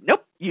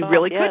 Nope, you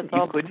really couldn't.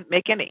 You couldn't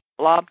make any.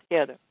 Blob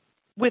together.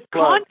 With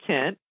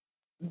content,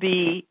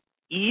 the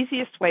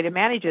easiest way to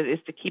manage it is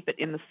to keep it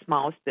in the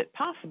smallest bit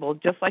possible,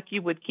 just like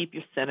you would keep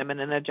your cinnamon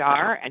in a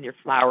jar and your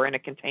flour in a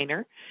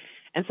container.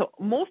 And so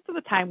most of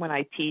the time when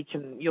I teach,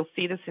 and you'll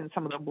see this in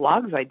some of the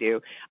blogs I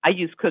do, I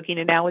use cooking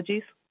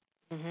analogies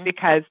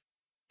because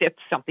it's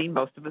something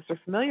most of us are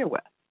familiar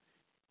with.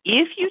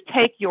 If you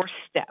take your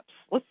steps,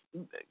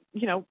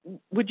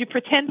 would you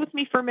pretend with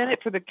me for a minute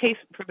for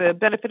the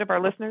benefit of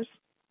our listeners?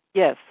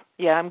 Yes.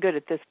 Yeah, I'm good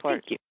at this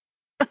part. Thank you.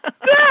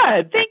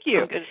 Good. Thank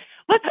you.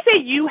 Let's say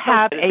you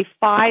have a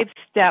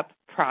 5-step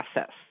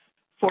process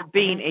for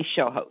being a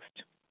show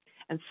host.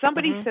 And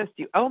somebody says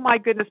to you, oh, my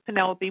goodness,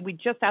 Penelope, we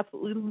just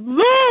absolutely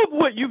love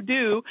what you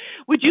do.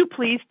 Would you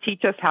please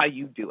teach us how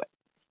you do it?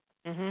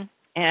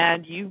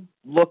 And you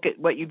look at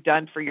what you've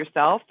done for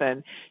yourself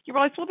and you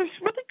realize, well, there's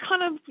really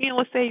kind of,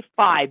 let's say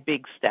 5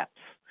 big steps.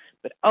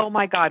 But, oh,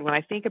 my God, when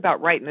I think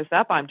about writing this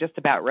up, I'm just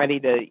about ready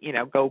to,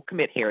 go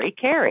commit Harry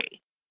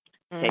Carey.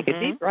 Take a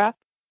deep breath.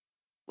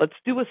 Let's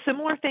do a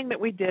similar thing that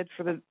we did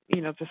for the,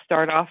 to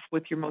start off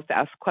with your most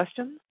asked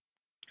questions.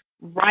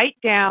 Write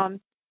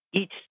down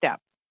each step.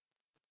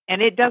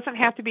 And it doesn't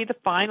have to be the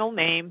final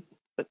name,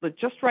 but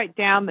just write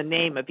down the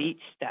name of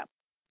each step.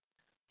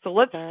 So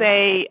let's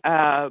say,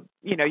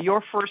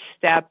 your first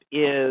step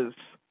is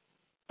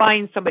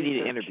find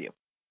somebody to interview.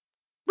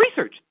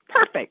 Research.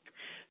 Perfect.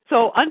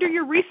 So under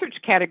your research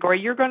category,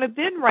 you're going to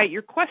then write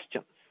your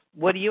questions.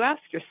 What do you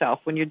ask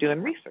yourself when you're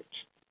doing research?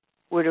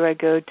 Where do I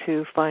go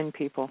to find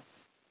people?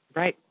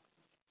 Right.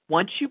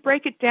 Once you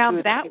break it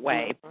down that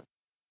way,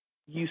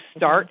 you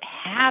start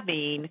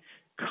having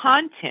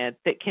content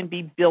that can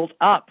be built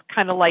up,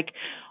 kind of like,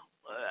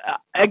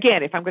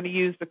 again, if I'm going to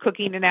use the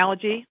cooking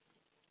analogy,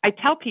 I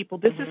tell people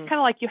this is kind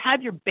of like you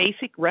have your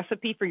basic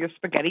recipe for your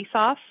spaghetti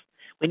sauce.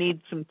 We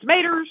need some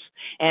tomatoes,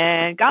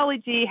 and golly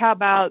gee,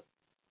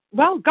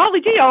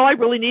 all I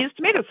really need is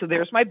tomatoes, so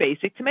there's my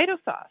basic tomato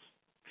sauce.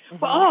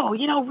 Well,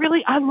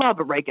 really, I love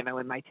oregano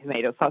in my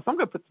tomato sauce. I'm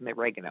going to put some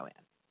oregano in.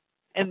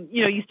 And,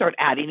 you start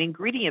adding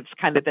ingredients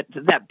kind of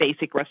that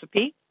basic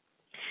recipe.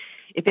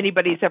 If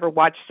anybody's ever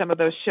watched some of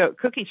those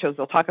cooking shows,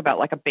 they'll talk about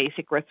like a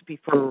basic recipe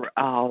for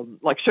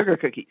like sugar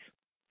cookies.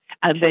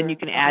 And then you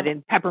can add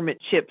in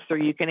peppermint chips or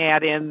you can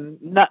add in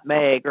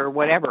nutmeg or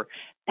whatever.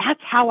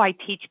 That's how I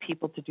teach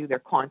people to do their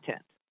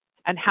content.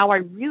 And how I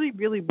really,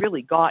 really,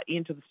 really got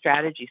into the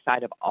strategy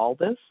side of all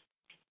this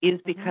is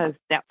because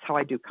that's how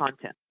I do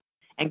content.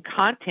 And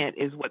content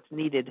is what's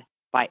needed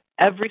by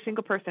every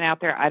single person out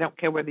there. I don't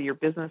care whether your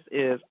business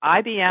is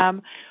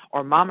IBM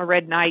or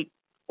MamaRed Night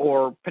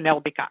or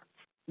Penelope Cox.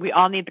 We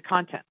all need the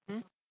content.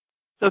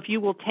 So if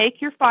you will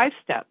take your 5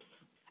 steps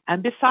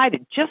and decide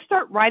it, just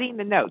start writing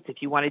the notes.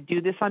 If you want to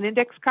do this on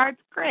index cards,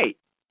 great.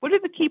 What are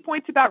the key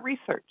points about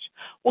research?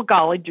 Well,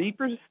 golly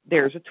jeepers,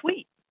 there's a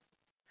tweet.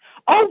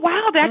 Oh,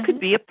 wow, that could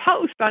be a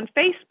post on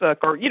Facebook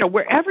or,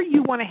 wherever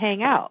you want to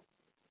hang out.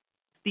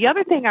 The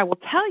other thing I will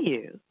tell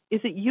you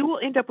is that you will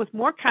end up with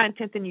more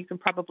content than you can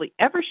probably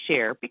ever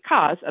share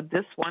because of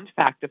this one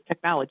fact of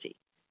technology.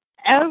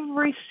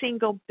 Every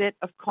single bit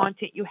of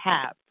content you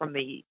have, from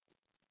the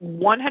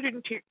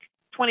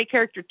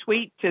 120-character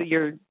tweet to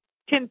your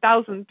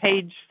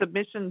 10,000-page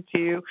submission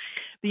to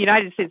the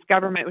United States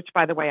government, which,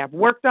 by the way, I've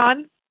worked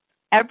on,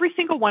 every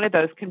single one of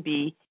those can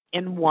be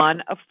in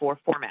one of 4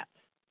 formats.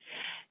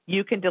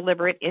 You can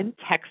deliver it in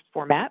text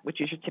format,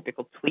 which is your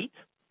typical tweet.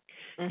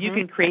 You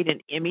can create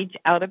an image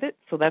out of it.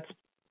 So that's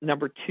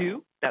number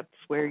 2. That's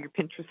where your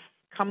Pinterest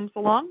comes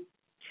along.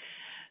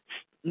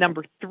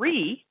 Number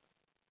 3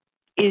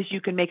 is you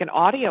can make an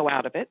audio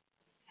out of it.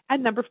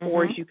 And number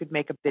 4 is you could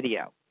make a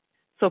video.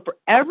 So for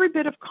every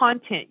bit of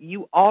content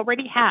you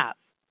already have,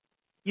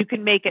 you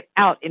can make it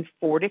out in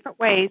 4 different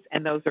ways,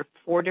 and those are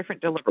 4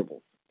 different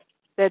deliverables.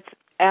 That's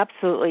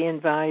absolutely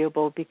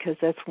invaluable because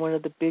that's one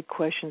of the big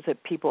questions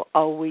that people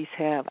always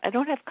have. I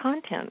don't have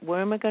content.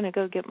 Where am I going to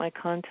go get my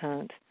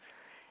content?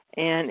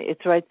 And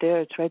it's right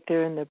there. It's right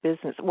there in their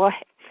business. Well,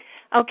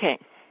 okay,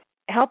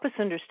 help us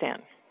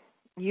understand.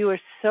 You are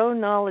so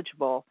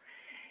knowledgeable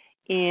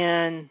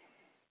in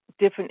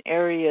different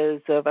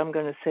areas of, I'm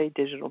going to say,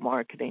 digital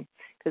marketing,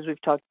 because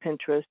we've talked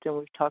Pinterest and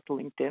we've talked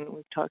LinkedIn and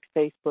we've talked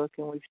Facebook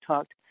and we've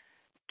talked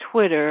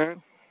Twitter,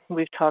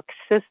 we've talked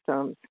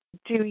systems.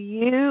 Do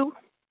you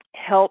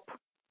help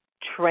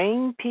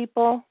train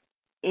people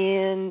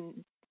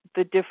in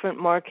the different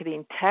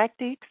marketing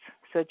tactics,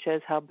 such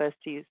as how best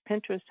to use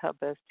Pinterest, how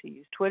best to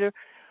use Twitter,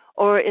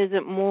 or is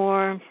it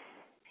more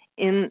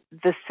in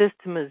the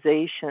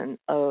systemization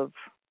of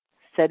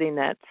setting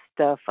that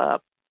stuff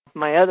up?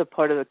 My other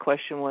part of the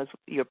question was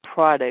your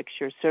products,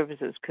 your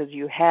services, because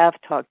you have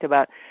talked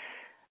about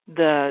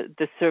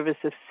the service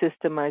of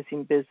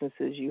systemizing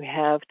businesses. You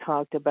have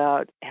talked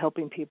about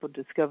helping people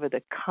discover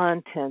the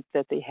content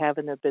that they have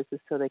in their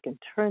business so they can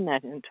turn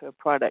that into a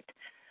product.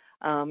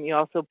 You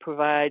also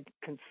provide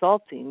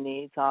consulting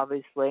needs,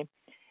 obviously,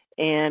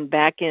 and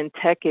back-end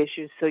tech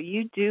issues. So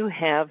you do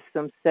have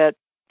some set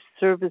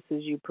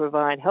services you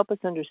provide. Help us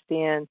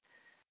understand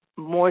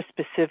more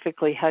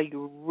specifically how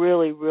you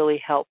really,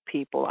 really help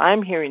people.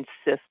 I'm hearing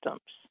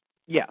systems.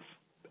 Yes.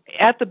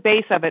 At the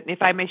base of it, and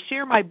if I may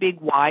share my big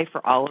why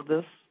for all of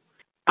this,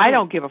 I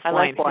don't give a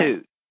flying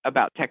hoot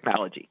about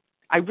technology.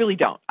 I really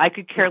don't. I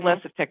could care less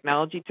if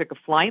technology took a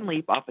flying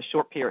leap off a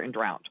short pier and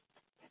drowned.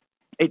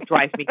 It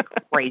drives me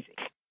crazy.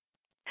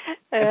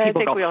 And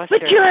people go,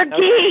 but you're a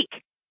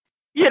geek.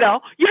 You're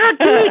a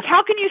geek.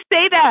 How can you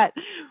say that?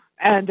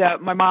 And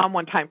my mom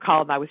one time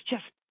called, and I was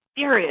just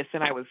furious,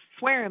 and I was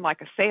swearing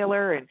like a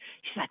sailor. And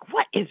she's like,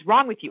 what is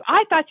wrong with you?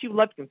 I thought you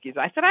loved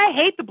computers. I said, I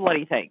hate the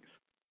bloody things.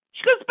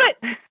 She goes, but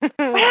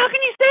how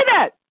can you say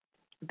that?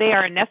 They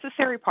are a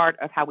necessary part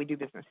of how we do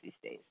business these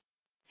days.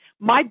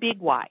 My big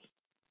why,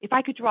 if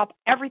I could drop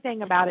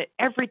everything about it,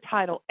 every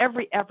title,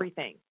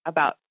 everything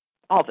about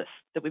all this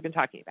that we've been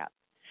talking about,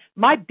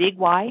 my big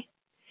why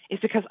is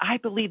because I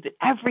believe that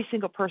every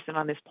single person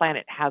on this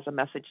planet has a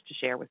message to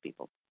share with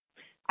people.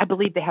 I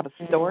believe they have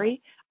a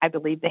story. I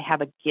believe they have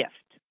a gift.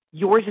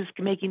 Yours is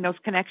making those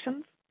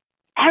connections.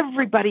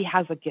 Everybody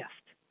has a gift.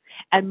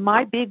 And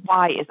my big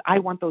why is I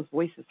want those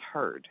voices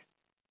heard.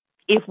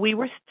 If we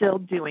were still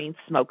doing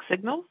smoke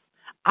signals,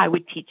 I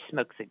would teach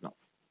smoke signals.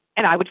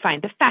 And I would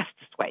find the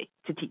fastest way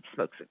to teach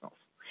smoke signals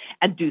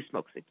and do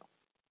smoke signals.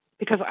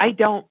 Because I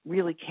don't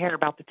really care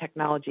about the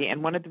technology.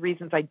 And one of the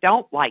reasons I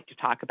don't like to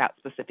talk about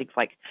specifics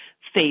like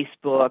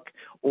Facebook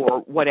or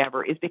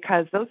whatever is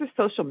because those are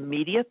social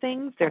media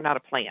things. They're not a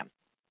plan.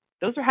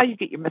 Those are how you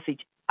get your message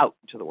out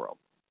to the world.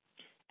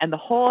 And the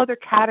whole other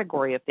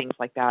category of things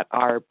like that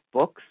are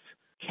books,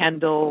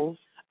 Kindles,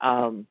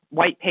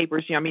 white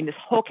papers, this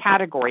whole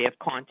category of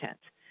content.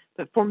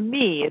 But for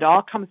me, it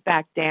all comes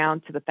back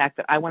down to the fact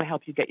that I want to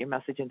help you get your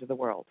message into the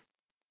world.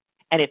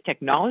 And if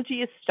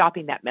technology is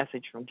stopping that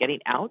message from getting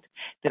out,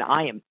 then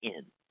I am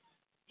in.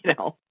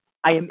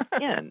 I am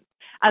in.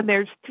 And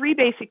there's 3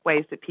 basic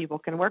ways that people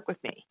can work with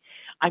me.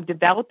 I'm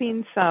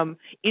developing some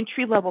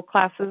entry-level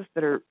classes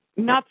that are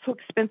not so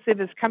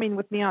expensive as coming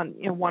with me on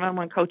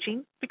one-on-one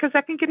coaching, because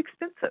that can get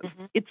expensive.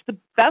 It's the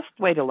best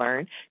way to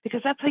learn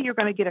because that's how you're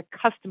going to get a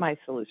customized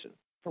solution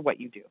for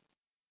what you do.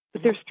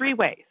 But there's 3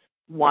 ways.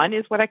 One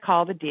is what I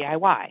call the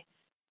DIY.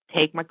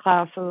 Take my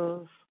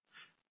classes,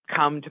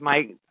 come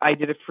to I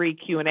did a free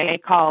Q&A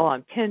call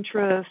on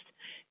Pinterest.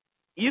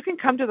 You can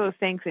come to those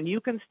things and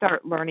you can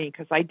start learning,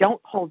 because I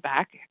don't hold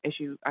back,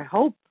 I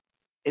hope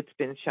it's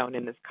been shown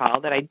in this call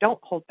that I don't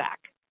hold back.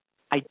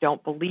 I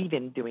don't believe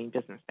in doing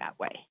business that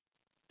way.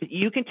 But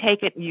you can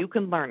take it and you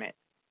can learn it.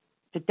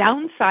 The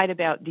downside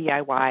about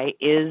DIY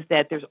is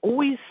that there's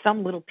always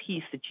some little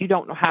piece that you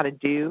don't know how to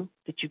do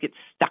that you get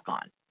stuck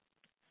on.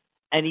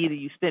 And either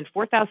you spend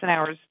 4,000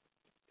 hours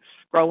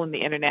scrolling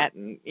the internet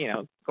and,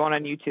 going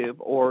on YouTube,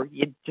 or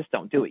you just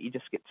don't do it. You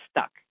just get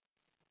stuck.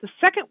 The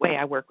second way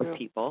I work with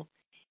people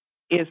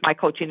is my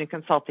coaching and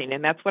consulting,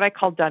 and that's what I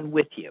call done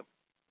with you.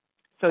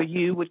 So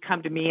you would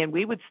come to me, and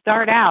we would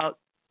start out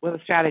with a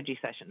strategy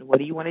session. What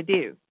do you want to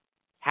do?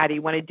 How do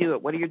you want to do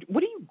it? What are you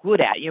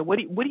good at? What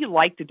do you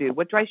like to do?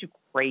 What drives you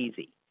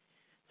crazy?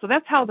 So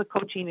that's how the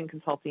coaching and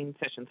consulting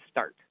sessions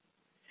start.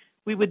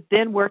 We would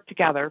then work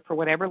together for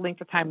whatever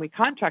length of time we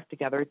contract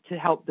together to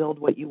help build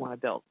what you want to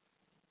build.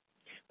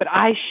 But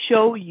I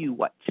show you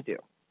what to do.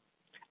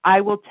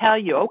 I will tell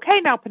you, okay,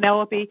 now,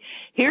 Penelope,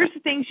 here's the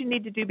things you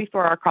need to do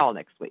before our call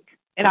next week.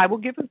 And I will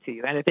give them to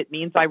you. And if it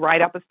means I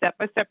write up a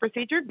step-by-step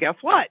procedure, guess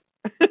what?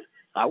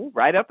 I will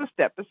write up a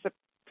step-by-step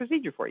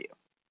procedure for you.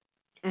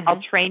 Mm-hmm.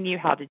 I'll train you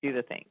how to do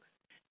the things.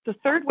 The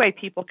third way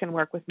people can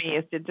work with me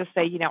is to just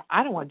say,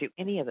 I don't want to do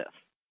any of this.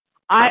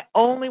 I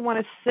only want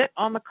to sit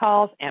on the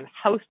calls and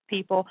host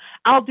people.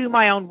 I'll do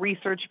my own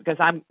research because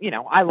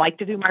I like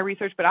to do my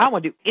research, but I don't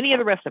want to do any of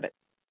the rest of it.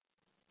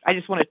 I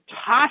just want to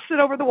toss it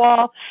over the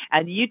wall,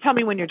 and you tell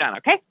me when you're done,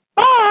 okay?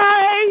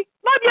 Bye!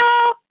 Love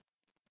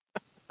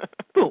y'all!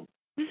 Boom.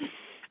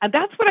 And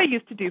that's what I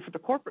used to do for the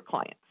corporate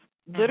clients.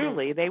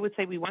 Literally, they would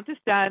say, we want this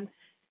done.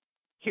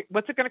 Here,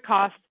 what's it going to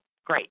cost?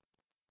 Great.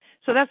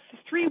 So that's the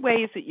three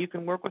ways that you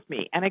can work with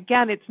me. And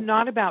again, it's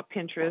not about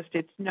Pinterest.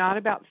 It's not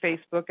about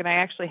Facebook. And I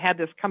actually had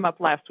this come up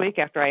last week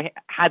after I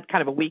had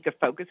kind of a week of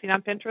focusing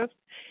on Pinterest.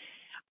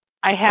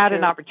 I had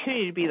an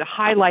opportunity to be the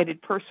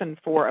highlighted person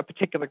for a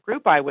particular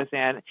group I was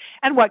in.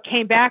 And what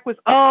came back was,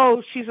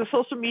 she's a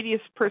social media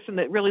person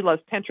that really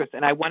loves Pinterest.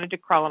 And I wanted to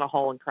crawl in a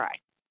hole and cry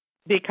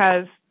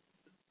because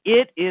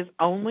it is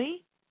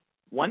only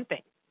one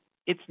thing.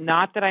 It's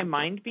not that I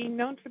mind being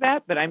known for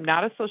that, but I'm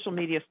not a social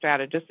media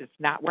strategist. It's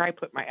not where I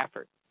put my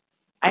effort.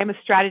 I am a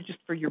strategist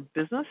for your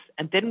business,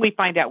 and then we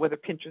find out whether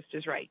Pinterest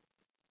is right.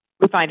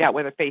 We find out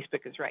whether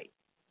Facebook is right.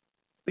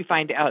 We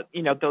find out,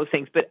 those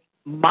things. But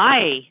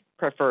my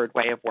preferred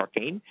way of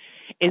working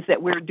is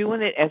that we're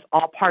doing it as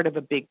all part of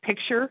a big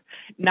picture,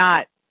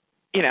 not,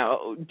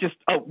 just,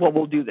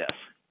 we'll do this.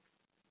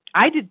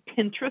 I did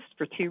Pinterest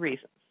for two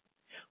reasons.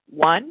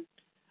 One,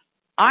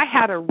 I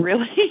had a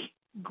really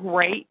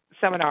great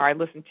seminar I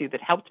listened to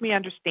that helped me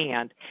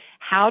understand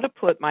how to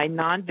put my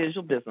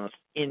non-visual business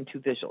into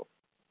visuals.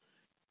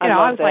 I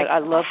love that. I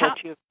love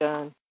what you've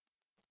done.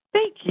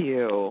 Thank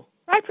you.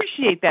 I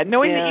appreciate that.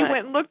 Knowing that you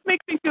went and looked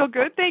makes me feel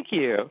good. Thank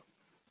you.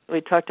 We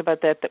talked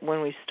about that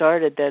when we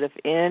started, that if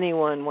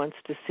anyone wants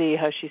to see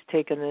how she's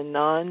taken a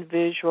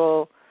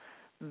non-visual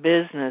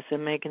business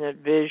and making it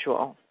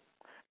visual,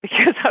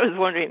 because I was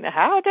wondering,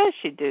 how does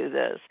she do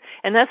this?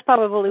 And that's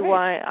probably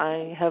why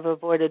I have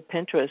avoided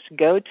Pinterest.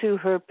 Go to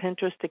her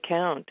Pinterest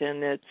account,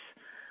 and it's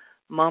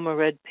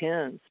MamaRed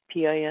Pins,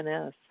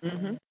 Pins.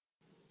 Mm-hmm.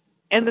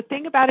 And the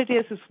thing about it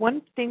is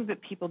one thing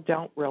that people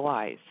don't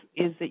realize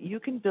is that you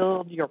can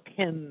build your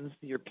pins,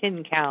 your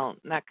pin count,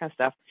 and that kind of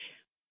stuff.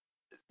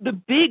 The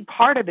big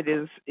part of it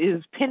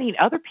is pinning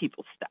other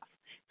people's stuff.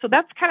 So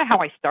that's kind of how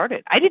I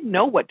started. I didn't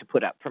know what to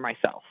put up for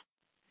myself.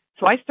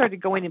 So I started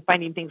going and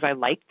finding things I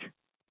liked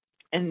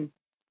and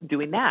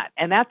doing that.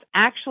 And that's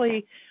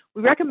actually,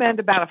 we recommend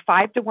about a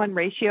 5-to-1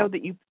 ratio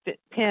that you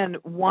pin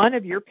one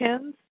of your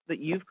pins that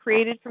you've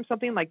created from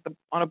something like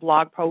on a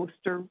blog post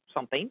or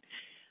something,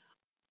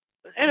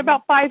 and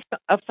about 5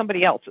 of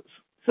somebody else's,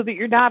 so that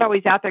you're not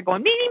always out there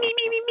going, me, me, me,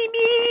 me, me, me,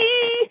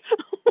 me.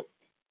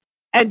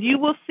 And you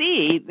will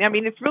see,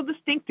 it's real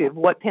distinctive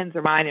what pins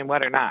are mine and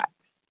what are not.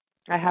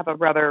 I have a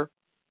rather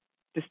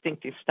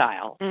distinctive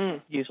style,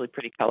 usually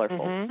pretty colorful.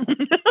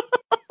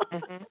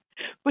 Mm-hmm.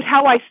 But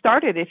how I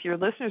started, if your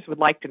listeners would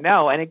like to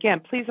know, and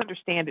again, please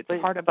understand it's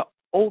part of the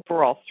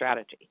overall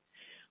strategy.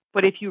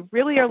 But if you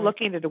really are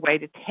looking at a way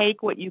to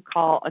take what you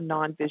call a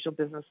non-visual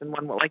business and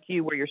one like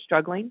you where you're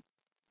struggling,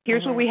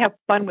 here's where we have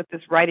fun with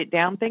this write it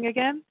down thing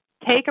again.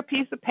 Take a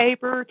piece of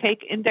paper,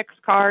 take index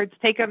cards,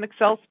 take an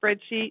Excel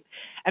spreadsheet,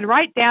 and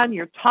write down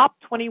your top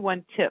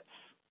 21 tips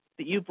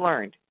that you've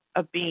learned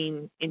of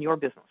being in your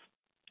business.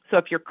 So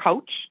if you're a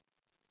coach,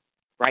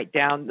 write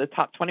down the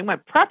top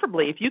 21.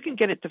 Preferably, if you can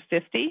get it to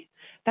 50,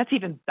 that's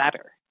even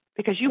better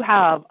because you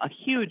have a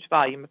huge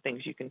volume of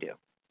things you can do.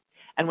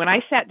 And when I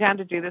sat down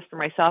to do this for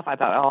myself, I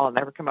thought, I'll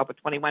never come up with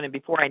 21. And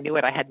before I knew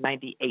it, I had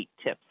 98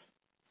 tips.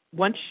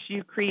 Once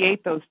you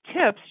create those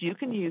tips, you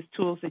can use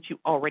tools that you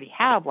already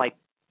have, like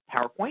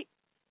PowerPoint,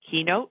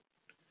 Keynote.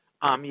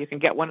 You can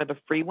get one of the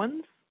free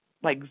ones,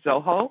 like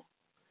Zoho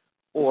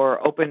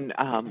or Open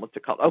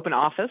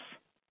Office.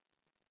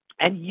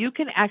 And you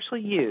can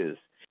actually use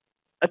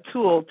a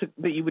tool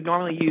that you would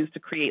normally use to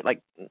create,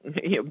 like,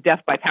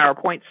 death by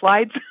PowerPoint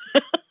slides.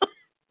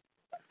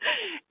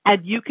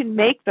 And you can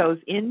make those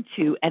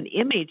into an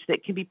image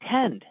that can be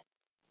penned.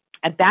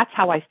 And that's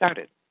how I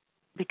started.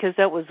 Because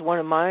that was one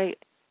of my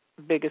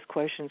biggest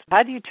questions.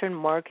 How do you turn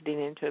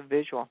marketing into a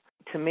visual?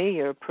 to me,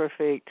 you're a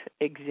perfect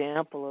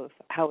example of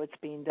how it's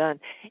being done.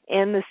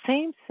 And the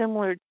same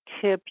similar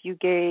tip you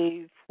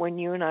gave when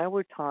you and I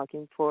were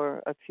talking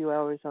for a few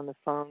hours on the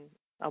phone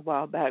a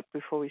while back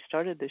before we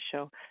started the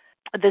show,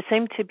 the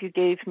same tip you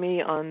gave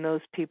me on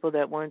those people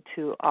that want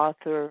to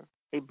author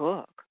a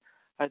book,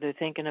 or they're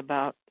thinking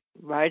about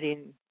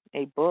writing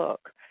a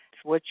book.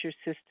 What's your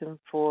system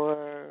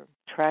for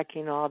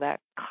tracking all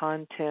that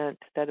content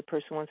that a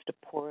person wants to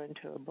pour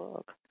into a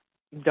book?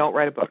 Don't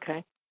write a book.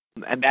 Okay.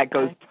 And that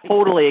goes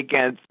totally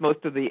against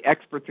most of the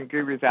experts and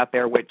gurus out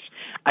there, which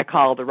I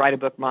call the write a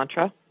book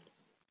mantra.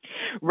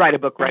 Write a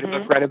book, write a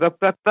book, write a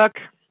book.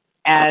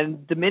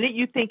 And the minute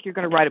you think you're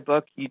going to write a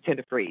book, you tend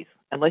to freeze.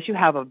 Unless you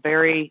have a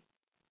very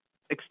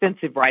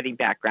extensive writing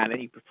background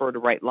and you prefer to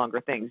write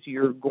longer things,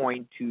 you're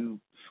going to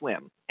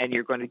swim and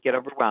you're going to get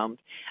overwhelmed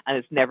and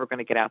it's never going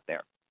to get out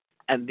there.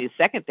 And the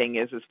second thing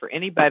is for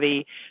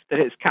anybody that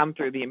has come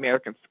through the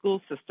American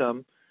school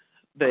system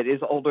that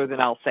is older than,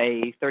 I'll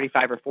say,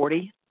 35 or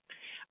 40,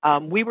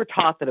 we were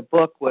taught that a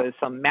book was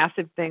some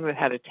massive thing that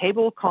had a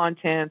table of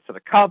contents and a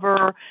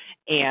cover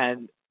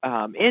and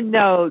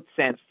endnotes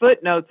and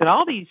footnotes and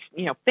all these,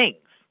 things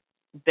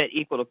that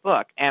equaled a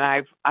book.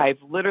 And I've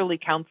literally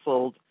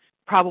counseled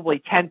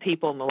probably 10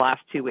 people in the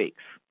last 2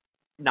 weeks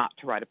not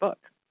to write a book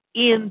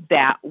in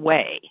that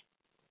way,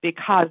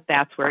 because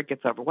that's where it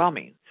gets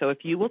overwhelming. So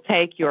if you will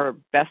take your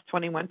best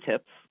 21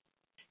 tips,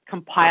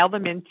 compile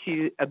them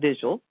into a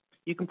visual,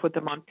 you can put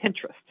them on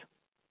Pinterest.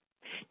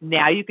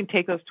 Now you can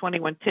take those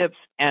 21 tips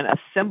and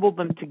assemble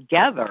them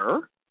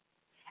together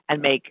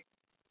and make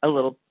a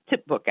little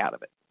tip book out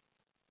of it.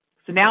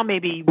 So now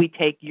maybe we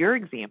take your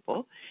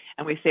example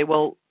and we say,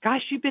 well,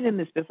 gosh, you've been in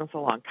this business a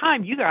long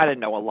time. You got to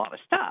know a lot of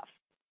stuff.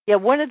 Yeah,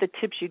 one of the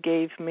tips you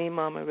gave me,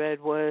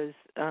 MamaRed, was,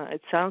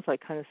 it sounds like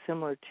kind of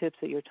similar tips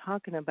that you're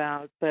talking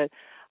about, but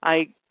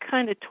I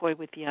kind of toy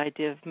with the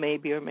idea of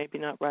maybe or maybe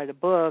not write a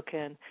book,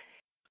 and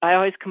I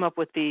always come up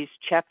with these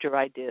chapter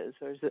ideas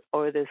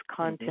or this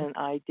content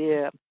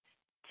idea.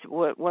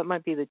 What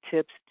might be the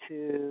tips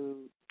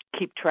to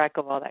keep track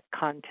of all that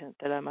content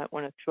that I might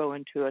want to throw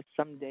into a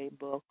someday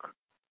book?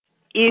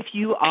 If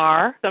you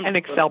are an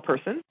Excel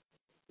person,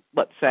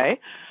 let's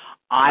say,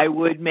 I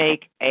would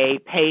make a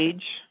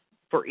page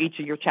for each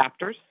of your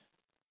chapters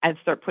and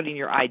start putting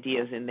your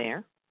ideas in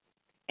there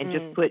and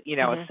just put,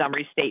 a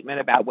summary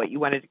statement about what you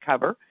wanted to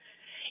cover.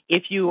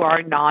 If you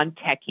are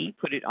non-techie,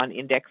 put it on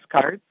index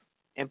cards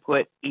and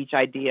put each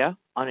idea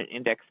on an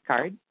index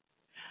card.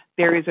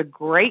 There is a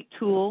great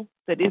tool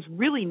that is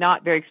really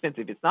not very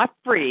expensive. It's not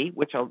free,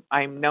 which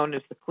I'm known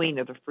as the queen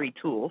of the free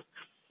tools.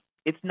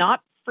 It's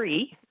not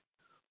free,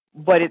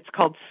 but it's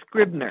called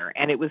Scrivener,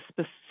 and it was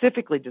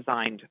specifically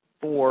designed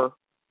for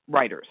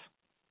writers.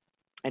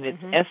 And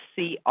it's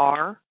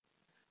SCRIV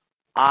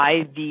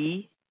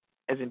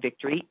as in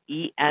victory,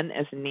 EN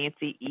as in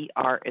Nancy,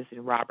 ER as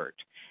in Robert.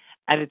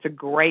 And it's a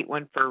great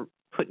one for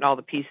putting all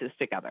the pieces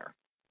together.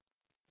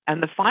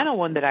 And the final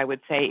one that I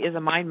would say is a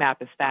mind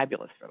map is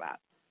fabulous for that.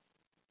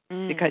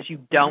 Because you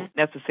don't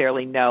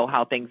necessarily know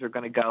how things are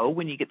going to go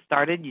when you get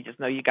started. You just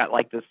know you got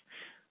like this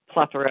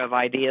plethora of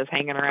ideas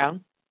hanging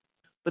around.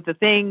 But the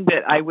thing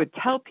that I would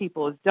tell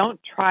people is don't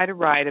try to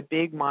write a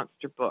big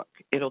monster book.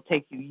 It'll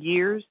take you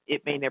years.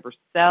 It may never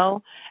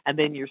sell. And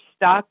then you're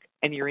stuck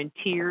and you're in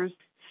tears.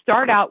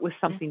 Start out with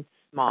something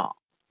small.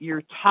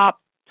 Your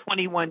top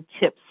 21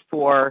 tips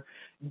for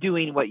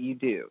doing what you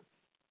do.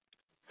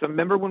 So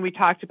remember when we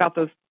talked about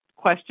those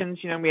questions,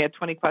 we had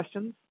 20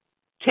 questions?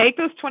 Take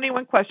those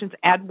 21 questions,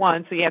 add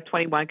one, so you have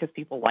 21 because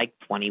people like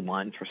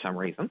 21 for some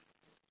reason,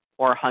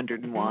 or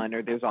 101,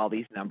 or there's all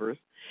these numbers.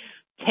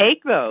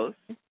 Take those,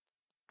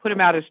 put them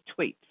out as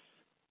tweets,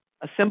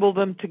 assemble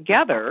them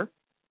together,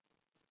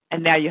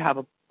 and now you have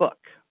a book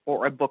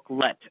or a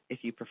booklet if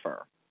you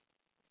prefer.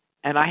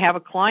 And I have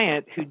a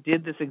client who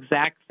did this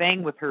exact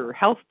thing with her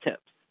health tips,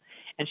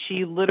 and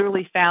she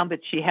literally found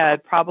that she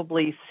had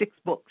probably 6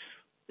 books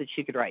that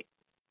she could write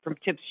from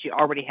tips she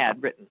already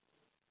had written.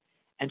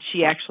 And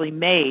she actually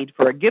made,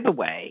 for a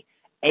giveaway,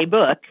 a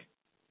book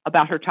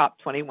about her top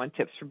 21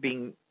 tips for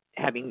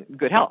having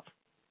good health.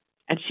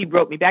 And she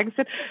wrote me back and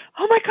said,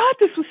 oh, my God,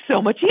 this was so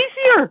much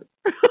easier.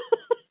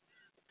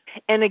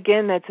 And,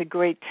 again, that's a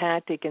great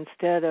tactic.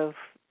 Instead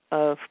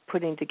of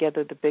putting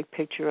together the big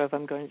picture of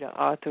I'm going to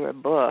author a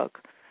book,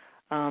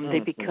 they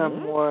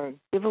become more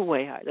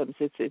giveaway items.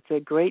 It's a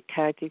great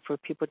tactic for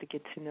people to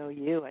get to know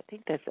you. I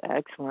think that's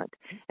excellent.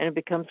 And it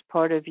becomes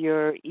part of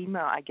your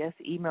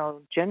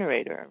email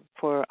generator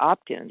for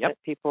opt-ins that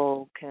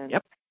people can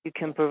you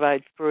can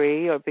provide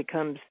free, or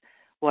becomes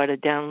a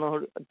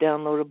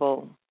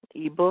downloadable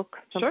ebook,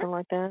 something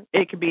like that?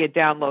 It can be a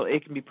download.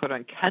 It can be put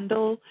on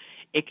Kindle.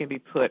 It can be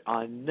put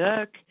on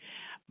Nook.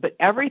 But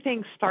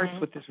everything starts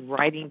with this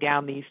writing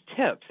down these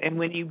tips. And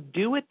when you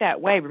do it that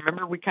way,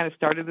 remember we kind of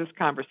started this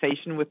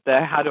conversation with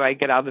the how do I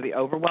get out of the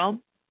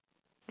overwhelm?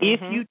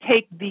 If you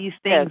take these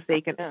things,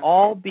 they can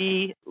all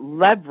be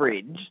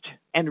leveraged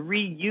and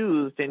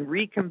reused and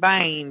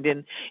recombined.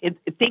 And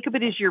think of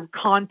it as your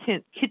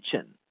content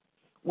kitchen,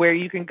 where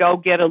you can go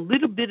get a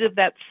little bit of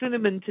that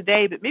cinnamon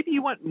today, but maybe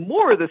you want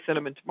more of the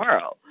cinnamon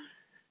tomorrow.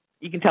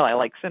 You can tell I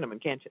like cinnamon,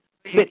 can't you?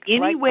 But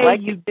any way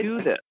you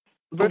do this,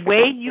 the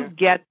way you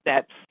get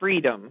that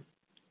freedom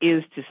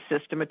is to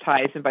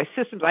systematize. And by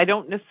systems, I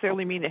don't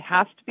necessarily mean it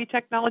has to be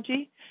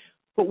technology.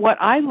 But what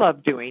I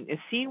love doing is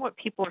seeing what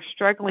people are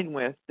struggling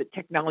with that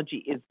technology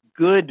is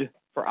good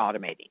for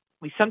automating.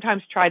 We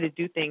sometimes try to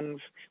do things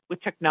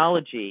with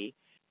technology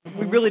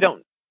we really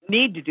don't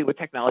need to do with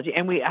technology,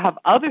 and we have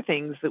other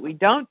things that we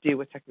don't do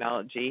with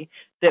technology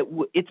that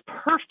it's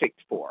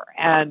perfect for.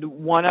 And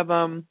one of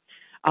them,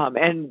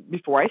 and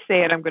before I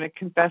say it, I'm going to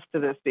confess to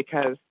this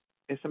because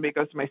if somebody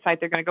goes to my site,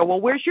 they're going to go, well,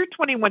 where's your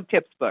 21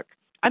 tips book?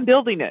 I'm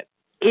building it.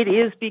 It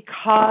is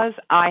because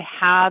I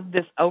had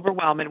this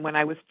overwhelm, and when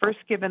I was first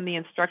given the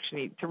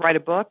instruction to write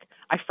a book,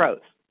 I froze.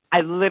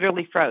 I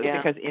literally froze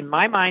because in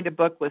my mind, a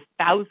book was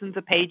thousands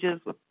of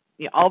pages with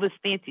all this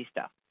fancy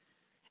stuff.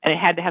 And it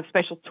had to have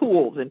special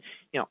tools and,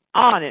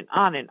 on and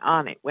on and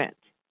on it went.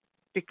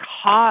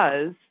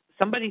 Because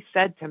somebody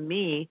said to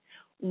me,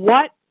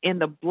 what in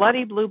the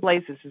bloody blue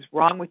blazes is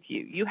wrong with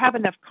you? You have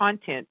enough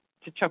content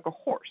to choke a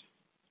horse.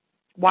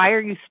 Why are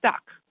you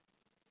stuck?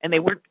 And they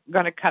weren't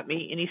going to cut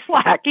me any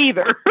slack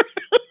either.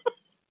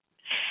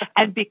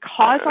 And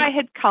because I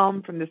had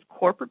come from this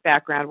corporate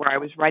background where I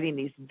was writing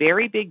these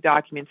very big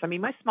documents, I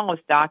mean, my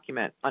smallest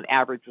document on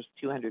average was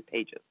 200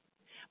 pages.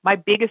 My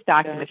biggest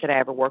document that I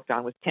ever worked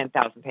on was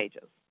 10,000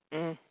 pages.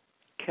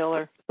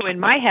 Killer. So in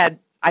my head,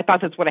 I thought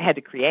that's what I had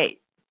to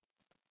create.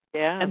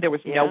 Yeah. And there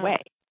was no way.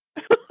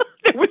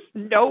 There was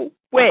no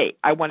way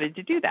I wanted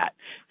to do that.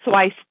 So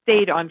I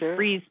stayed on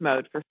freeze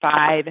mode for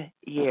 5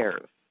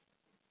 years.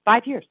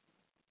 5 years.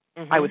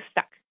 I was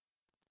stuck.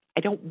 I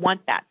don't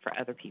want that for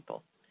other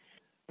people.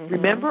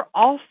 Remember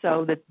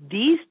also that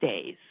these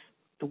days,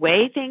 the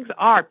way things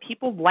are,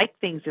 people like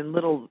things in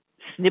little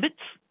snippets,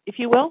 if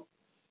you will.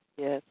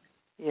 Yes.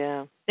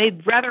 Yeah.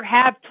 They'd rather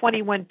have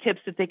 21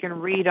 tips that they can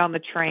read on the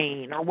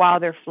train or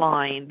while they're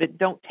flying that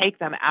don't take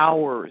them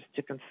hours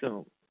to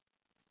consume.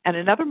 And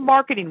another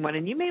marketing one,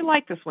 and you may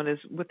like this one, is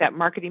with that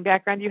marketing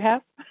background you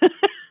have.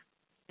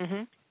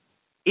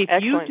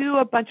 If you do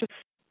a bunch of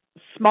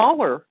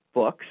smaller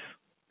books,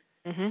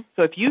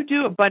 so if you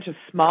do a bunch of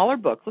smaller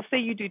books, let's say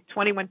you do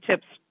 21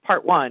 tips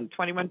part 1,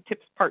 21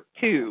 tips part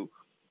 2,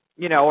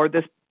 or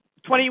this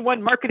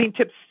 21 marketing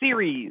tips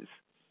series.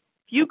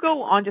 If you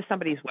go onto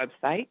somebody's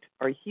website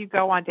or if you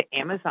go onto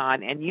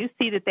Amazon and you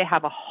see that they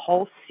have a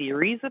whole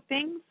series of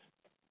things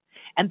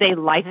and they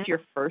liked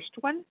your first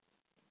one,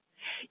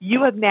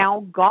 you have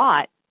now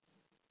got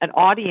an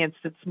audience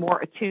that's more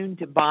attuned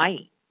to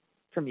buying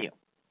from you,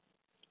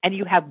 and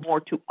you have more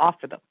to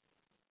offer them.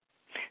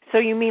 So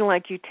you mean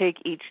like you take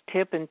each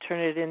tip and turn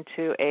it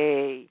into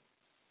a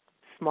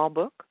small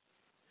book?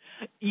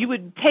 You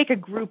would take a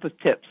group of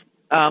tips,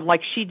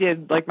 like she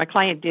did, like my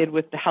client did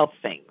with the health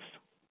things.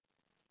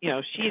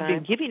 She had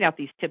been giving out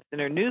these tips in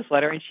her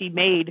newsletter, and she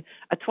made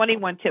a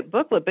 21-tip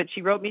booklet, but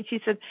she wrote me and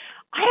she said,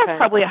 I have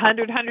probably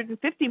 100,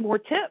 150 more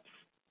tips.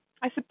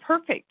 I said,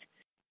 perfect.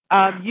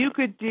 You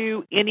could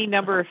do any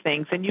number of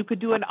things, and you could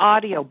do an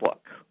audio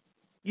book.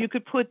 You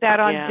could put that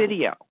on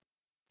video.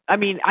 I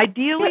mean,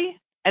 ideally,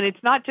 and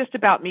it's not just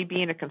about me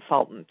being a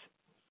consultant,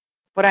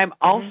 but I'm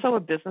also a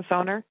business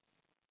owner,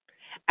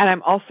 and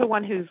I'm also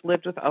one who's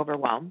lived with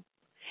overwhelm.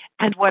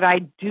 And what I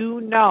do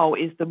know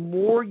is the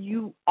more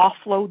you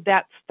offload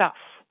that stuff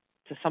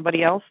to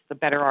somebody else, the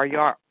better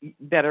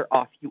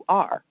off you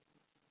are.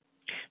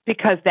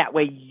 Because that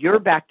way you're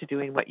back to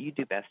doing what you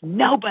do best.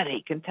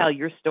 Nobody can tell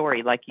your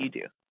story like you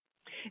do.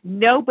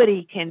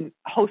 Nobody can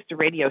host a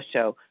radio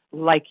show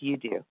like you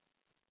do.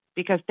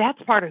 Because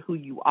that's part of who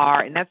you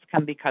are, and that's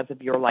come because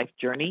of your life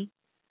journey.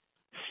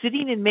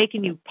 Sitting and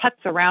making you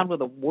putz around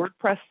with a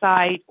WordPress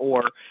site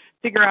or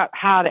figure out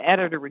how to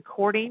edit a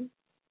recording,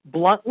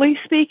 bluntly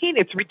speaking,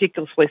 it's a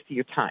ridiculous waste of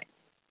your time.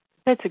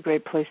 That's a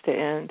great place to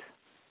end.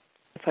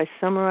 If I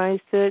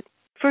summarized it,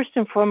 first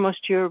and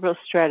foremost, you're a real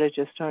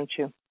strategist, aren't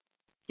you?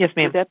 Yes,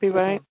 ma'am. Would that be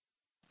right?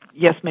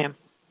 Yes, ma'am.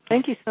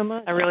 Thank you so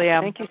much. I really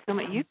am. Thank you so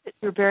much.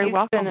 You're very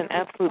welcome. It's been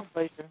an absolute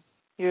pleasure.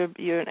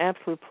 You're an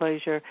absolute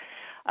pleasure.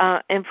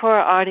 And for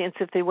our audience,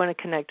 if they want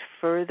to connect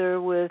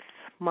further with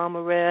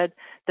MamaRed,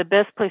 the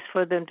best place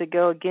for them to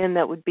go, again,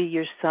 that would be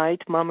your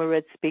site,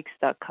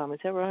 mamaredspeaks.com. Is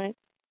that right?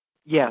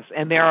 Yes,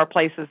 and there are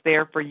places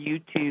there for you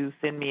to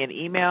send me an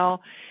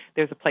email.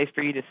 There's a place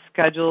for you to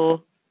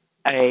schedule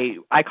what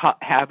I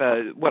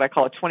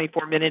call a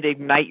 24-minute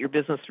Ignite Your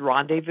Business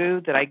rendezvous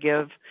that I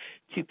give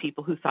to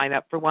people who sign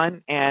up for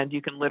one. And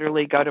you can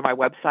literally go to my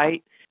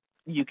website.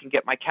 You can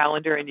get my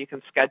calendar and you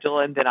can schedule,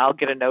 and then I'll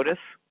get a notice.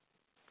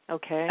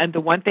 Okay. And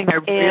the one thing I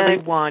really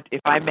want,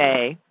 if I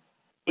may,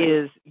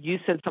 is you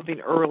said something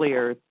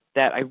earlier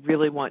that I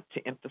really want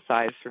to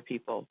emphasize for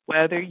people.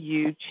 Whether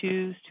you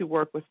choose to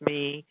work with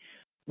me,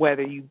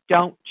 whether you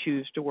don't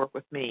choose to work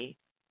with me,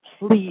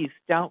 please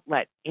don't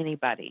let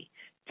anybody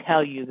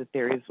tell you that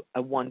there is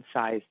a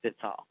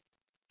one-size-fits-all.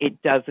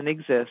 It doesn't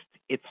exist.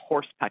 It's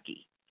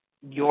horsepucky.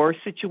 Your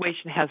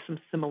situation has some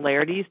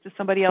similarities to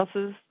somebody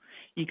else's.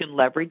 you can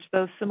leverage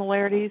those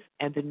similarities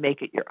and then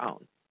make it your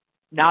own.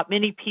 Not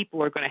many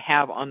people are going to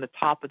have on the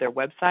top of their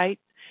website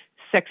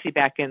sexy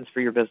back ends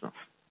for your business.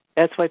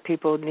 That's why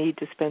people need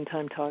to spend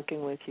time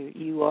talking with you.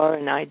 You are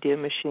an idea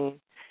machine,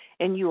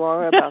 and you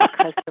are about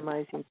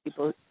customizing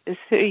people.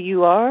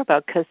 You are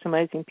about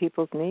customizing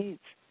people's needs.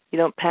 You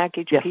don't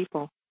package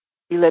people.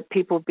 You let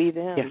people be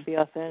them, be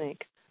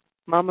authentic.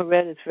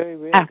 MamaRed is very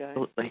real, guys.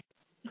 Absolutely.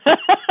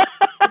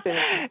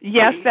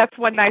 Yes, that's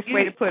one nice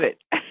way to put it.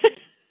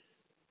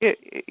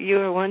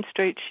 You're one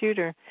straight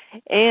shooter.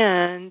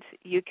 And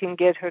you can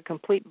get her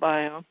complete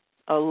bio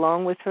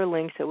along with her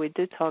links that we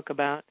did talk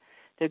about.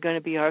 They're going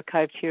to be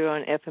archived here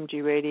on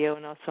FMG Radio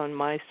and also on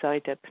my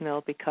site at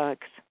Penelope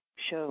Cox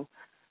Show.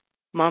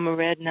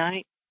 MamaRed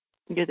Night,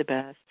 you're the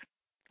best.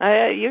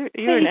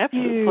 You're an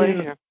absolute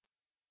pleasure.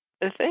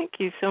 Thank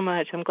you so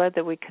much. I'm glad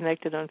that we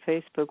connected on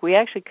Facebook. We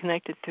actually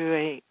connected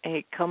through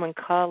a common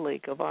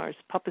colleague of ours,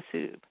 Papa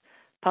Soup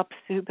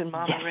and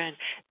MamaRed.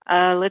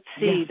 Let's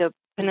see. The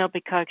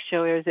Penelope Cox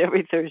Show airs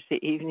every Thursday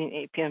evening,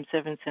 8 p.m.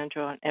 7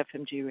 Central on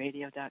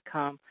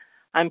FMGRadio.com.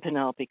 I'm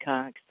Penelope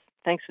Cox.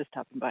 Thanks for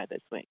stopping by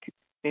this week.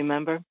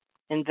 Remember,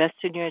 invest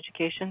in your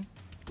education,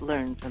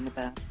 learn from the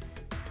best.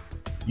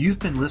 You've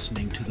been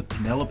listening to the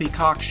Penelope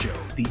Cox Show,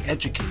 the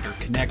Educator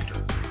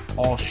Connector.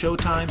 All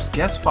showtimes,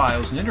 guest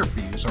files, and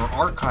interviews are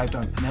archived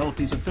on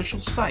Penelope's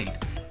official site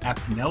at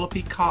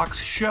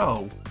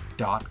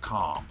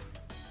PenelopeCoxShow.com.